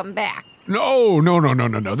never come back. No.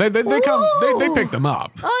 They come, they pick them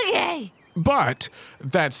up. Okay. But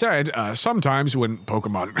that said, sometimes when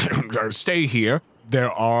Pokemon stay here, there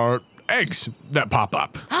are eggs that pop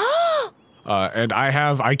up. And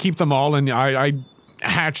I keep them all, and I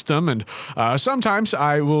hatch them, and sometimes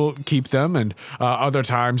I will keep them, and other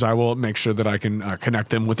times I will make sure that I can connect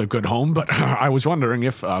them with a good home. But I was wondering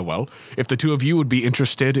if the two of you would be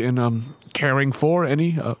interested in caring for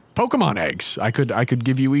any Pokemon eggs. I could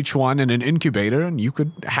give you each one in an incubator, and you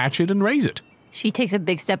could hatch it and raise it. She takes a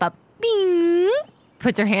big step up, bing,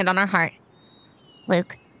 puts her hand on her heart.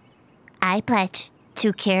 Luke, I pledge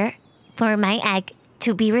to care for my egg,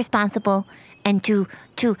 to be responsible, and to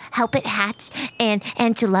help it hatch, and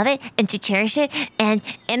to love it, and to cherish it, and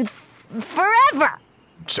forever.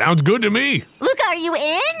 Sounds good to me. Luke, are you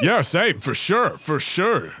in? Yeah, same, for sure.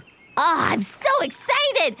 Oh, I'm so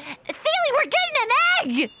excited. Celie, we're getting an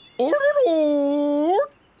egg.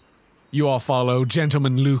 You all follow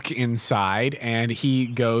Gentleman Luke inside, and he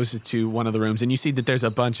goes to one of the rooms, and you see that there's a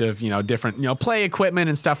bunch of, different, play equipment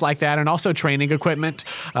and stuff like that, and also training equipment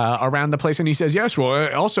around the place. And he says, yes,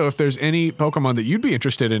 well, also, if there's any Pokemon that you'd be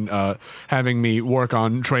interested in having me work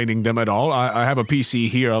on training them at all, I have a PC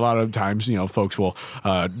here. A lot of times, folks will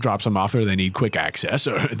drop some off, or they need quick access,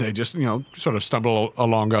 or they just, sort of stumble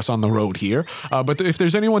along us on the road here. But if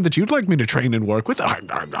there's anyone that you'd like me to train and work with,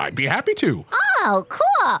 I'd be happy to. Oh,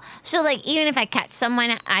 cool. So, even if I catch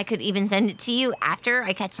someone, I could even send it to you after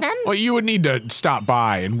I catch them? Well, you would need to stop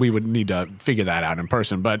by, and we would need to figure that out in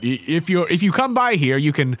person. But if you come by here,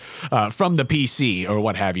 you can, from the PC or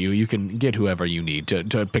what have you, you can get whoever you need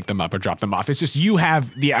to pick them up or drop them off. It's just you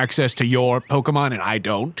have the access to your Pokemon, and I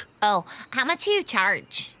don't. Oh, how much do you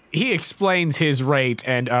charge? He explains his rate,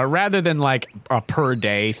 and rather than like a per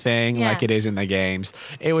day thing Yeah. like it is in the games,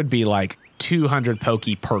 it would be like 200 Poke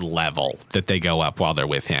per level that they go up while they're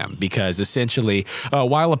with him. Because essentially,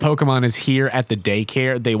 while a Pokemon is here at the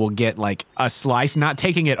daycare, they will get like a slice, not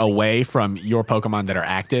taking it away from your Pokemon that are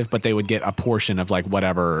active, but they would get a portion of like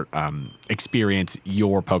whatever experience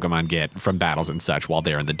your Pokemon get from battles and such while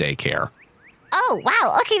they're in the daycare. Oh,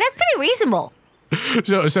 wow. Okay, that's pretty reasonable.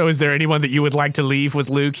 So is there anyone that you would like to leave with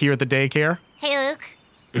Luke here at the daycare? Hey,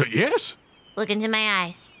 Luke, Yes, look into my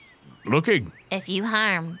eyes. looking. If you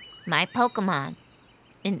harm my Pokemon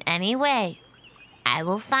in any way, I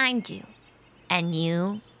will find you, and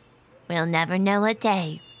you will never know a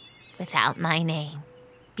day without my name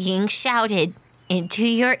being shouted into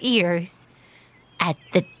your ears at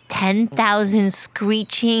the 10,000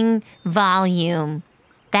 screeching volume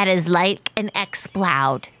that is like an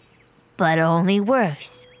X-Ploud, but only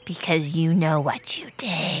worse because you know what you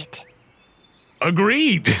did.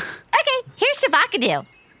 Agreed. Okay, here's Shavakadu.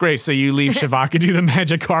 Great, so you leave Shavakadu the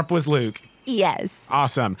Magikarp with Luke. Yes.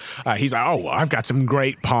 Awesome. He's like, oh, well, I've got some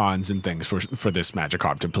great pawns and things for this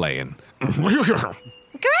Magikarp to play in.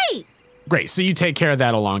 Great. Great, so you take care of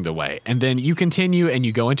that along the way. And then you continue and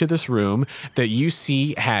you go into this room that you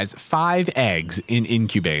see has 5 eggs in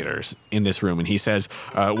incubators in this room. And he says,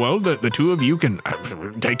 well, the two of you can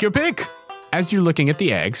take your pick. As you're looking at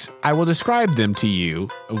the eggs, I will describe them to you,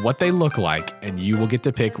 what they look like, and you will get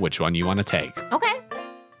to pick which one you want to take. Okay.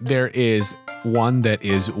 There is one that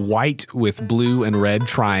is white with blue and red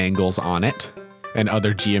triangles on it and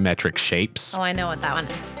other geometric shapes. Oh, I know what that one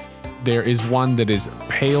is. There is one that is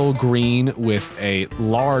pale green with a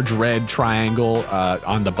large red triangle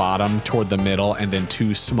on the bottom toward the middle and then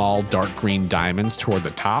 2 small dark green diamonds toward the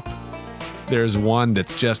top. There's one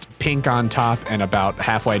that's just pink on top and about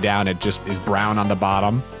halfway down it just is brown on the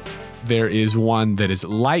bottom. There is one that is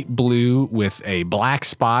light blue with a black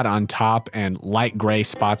spot on top and light gray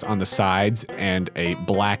spots on the sides and a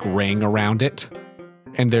black ring around it.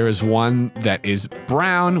 And there is one that is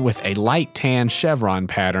brown with a light tan chevron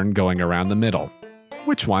pattern going around the middle.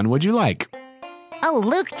 Which one would you like? Oh,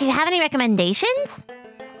 Luke, do you have any recommendations?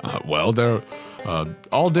 Well, they're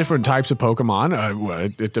all different types of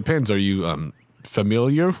Pokemon. It depends. Are you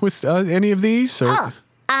familiar with any of these? Or?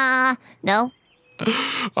 No.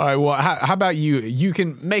 All right. Well, how about you? You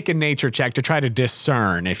can make a nature check to try to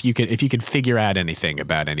discern if you could figure out anything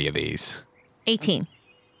about any of these. 18.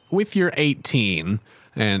 With your 18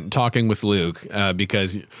 and talking with Luke,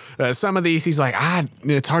 because some of these he's like,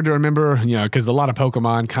 it's hard to remember, because a lot of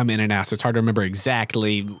Pokemon come in and out, so it's hard to remember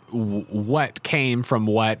exactly what came from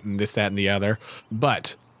what and this, that, and the other.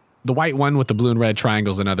 But the white one with the blue and red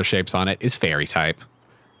triangles and other shapes on it is fairy type.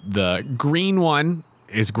 The green one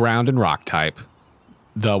is ground and rock type.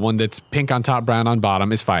 The one that's pink on top, brown on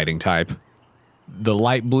bottom is fighting type. The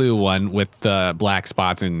light blue one with the black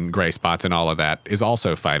spots and gray spots and all of that is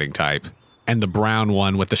also fighting type. And the brown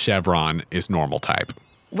one with the chevron is normal type.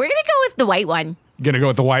 We're going to go with the white one. Gonna go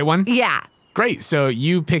with the white one? Yeah. Great. So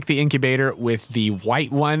you pick the incubator with the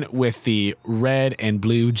white one with the red and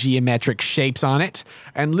blue geometric shapes on it.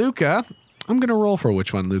 And Luca, I'm gonna roll for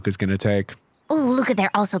which one Luca's gonna take. Ooh, Luca,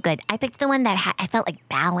 they're also good. I picked the one that I felt like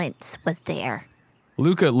balance was there.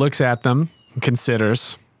 Luca looks at them,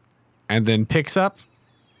 considers, and then picks up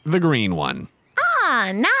the green one.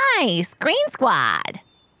 Ah, nice. Green Squad.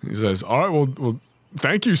 He says, all right, well,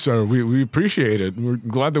 thank you, sir. We appreciate it. We're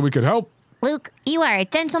glad that we could help. Luke, you are a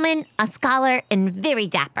gentleman, a scholar, and very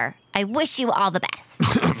dapper. I wish you all the best.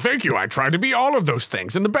 Thank you. I tried to be all of those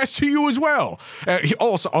things, and the best to you as well.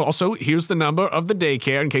 Also, here's the number of the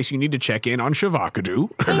daycare in case you need to check in on Shavakadu.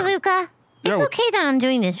 Hey, Luca. It's Yo. okay that I'm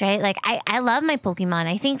doing this, right? Like, I love my Pokemon.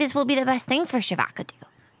 I think this will be the best thing for Shavakadu.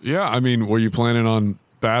 Yeah, I mean, were you planning on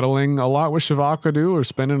battling a lot with Shavakadu or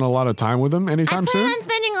spending a lot of time with him anytime I plan soon? on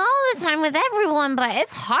spending all the time with everyone, but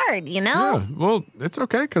it's hard, you know? Yeah, well, it's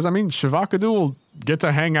okay, because, I mean, Shavakadu will get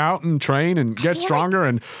to hang out and train and get feel stronger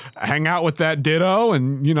and hang out with that Ditto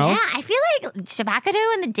and, Yeah, I feel like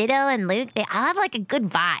Shabakadu and the Ditto and Luke, they all have like a good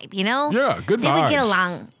vibe, you know? Yeah, good They would get vibes.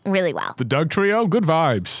 along really well. the Doug Trio, good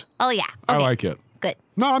vibes. Oh, yeah. I Okay, like it. Good.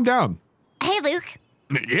 No, I'm down. Hey, Luke,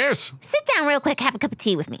 Yes. sit down real quick, have a cup of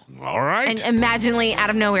tea with me. All right. And imaginally, out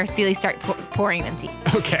of nowhere, Seely start pouring them tea.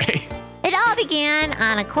 Okay. It all began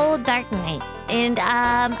on a cold, dark night, and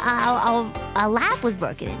a lab was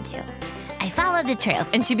broken into. I followed the trails,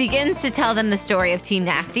 And she begins to tell them the story of Team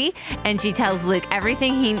Nasty, and she tells Luke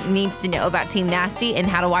everything he needs to know about Team Nasty and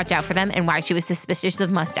how to watch out for them and why she was suspicious of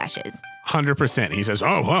mustaches. 100%. He says,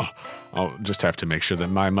 oh, well, I'll just have to make sure that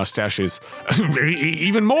my mustache is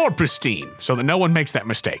even more pristine so that no one makes that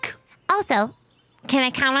mistake. Also, can I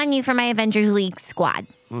count on you for my Avengers League squad?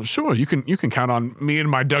 Well, sure, you can count on me and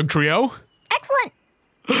my Doug Trio. Excellent.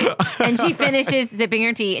 And she finishes sipping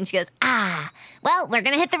her tea and she goes, well, we're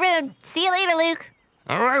going to hit the road. See you later, Luke.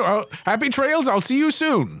 All right, well, happy trails. I'll see you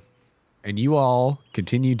soon. And you all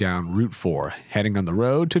continue down Route 4, heading on the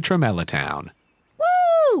road to Tremella Town.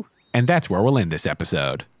 Woo! And that's where we'll end this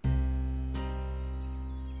episode.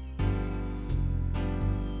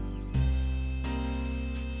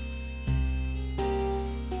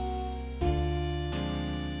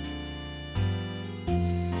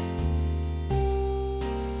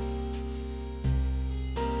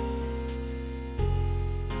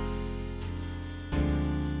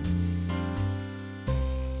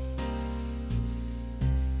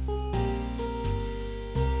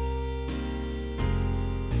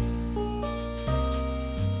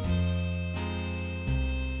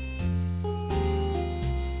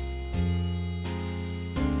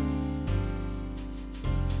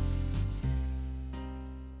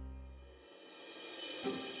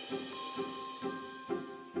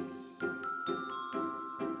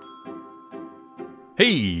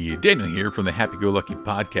 Hey, Daniel here from the Happy Go Lucky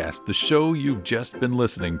Podcast. The show you've just been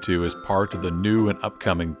listening to is part of the new and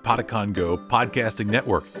upcoming Podicon Go podcasting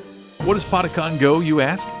network. What is Podicon Go, you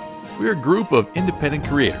ask? We're a group of independent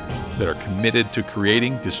creators that are committed to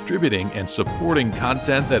creating, distributing, and supporting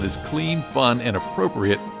content that is clean, fun, and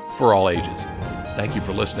appropriate for all ages. Thank you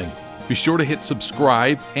for listening. Be sure to hit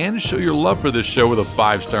subscribe and show your love for this show with a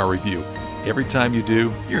 5-star review. Every time you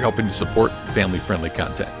do, you're helping to support family-friendly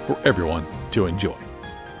content for everyone to enjoy.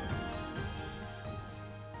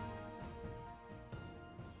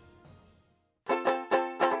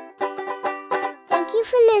 Thank you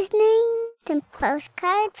for listening to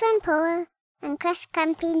Postcards from Poa and Chris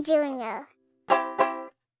Camping Jr.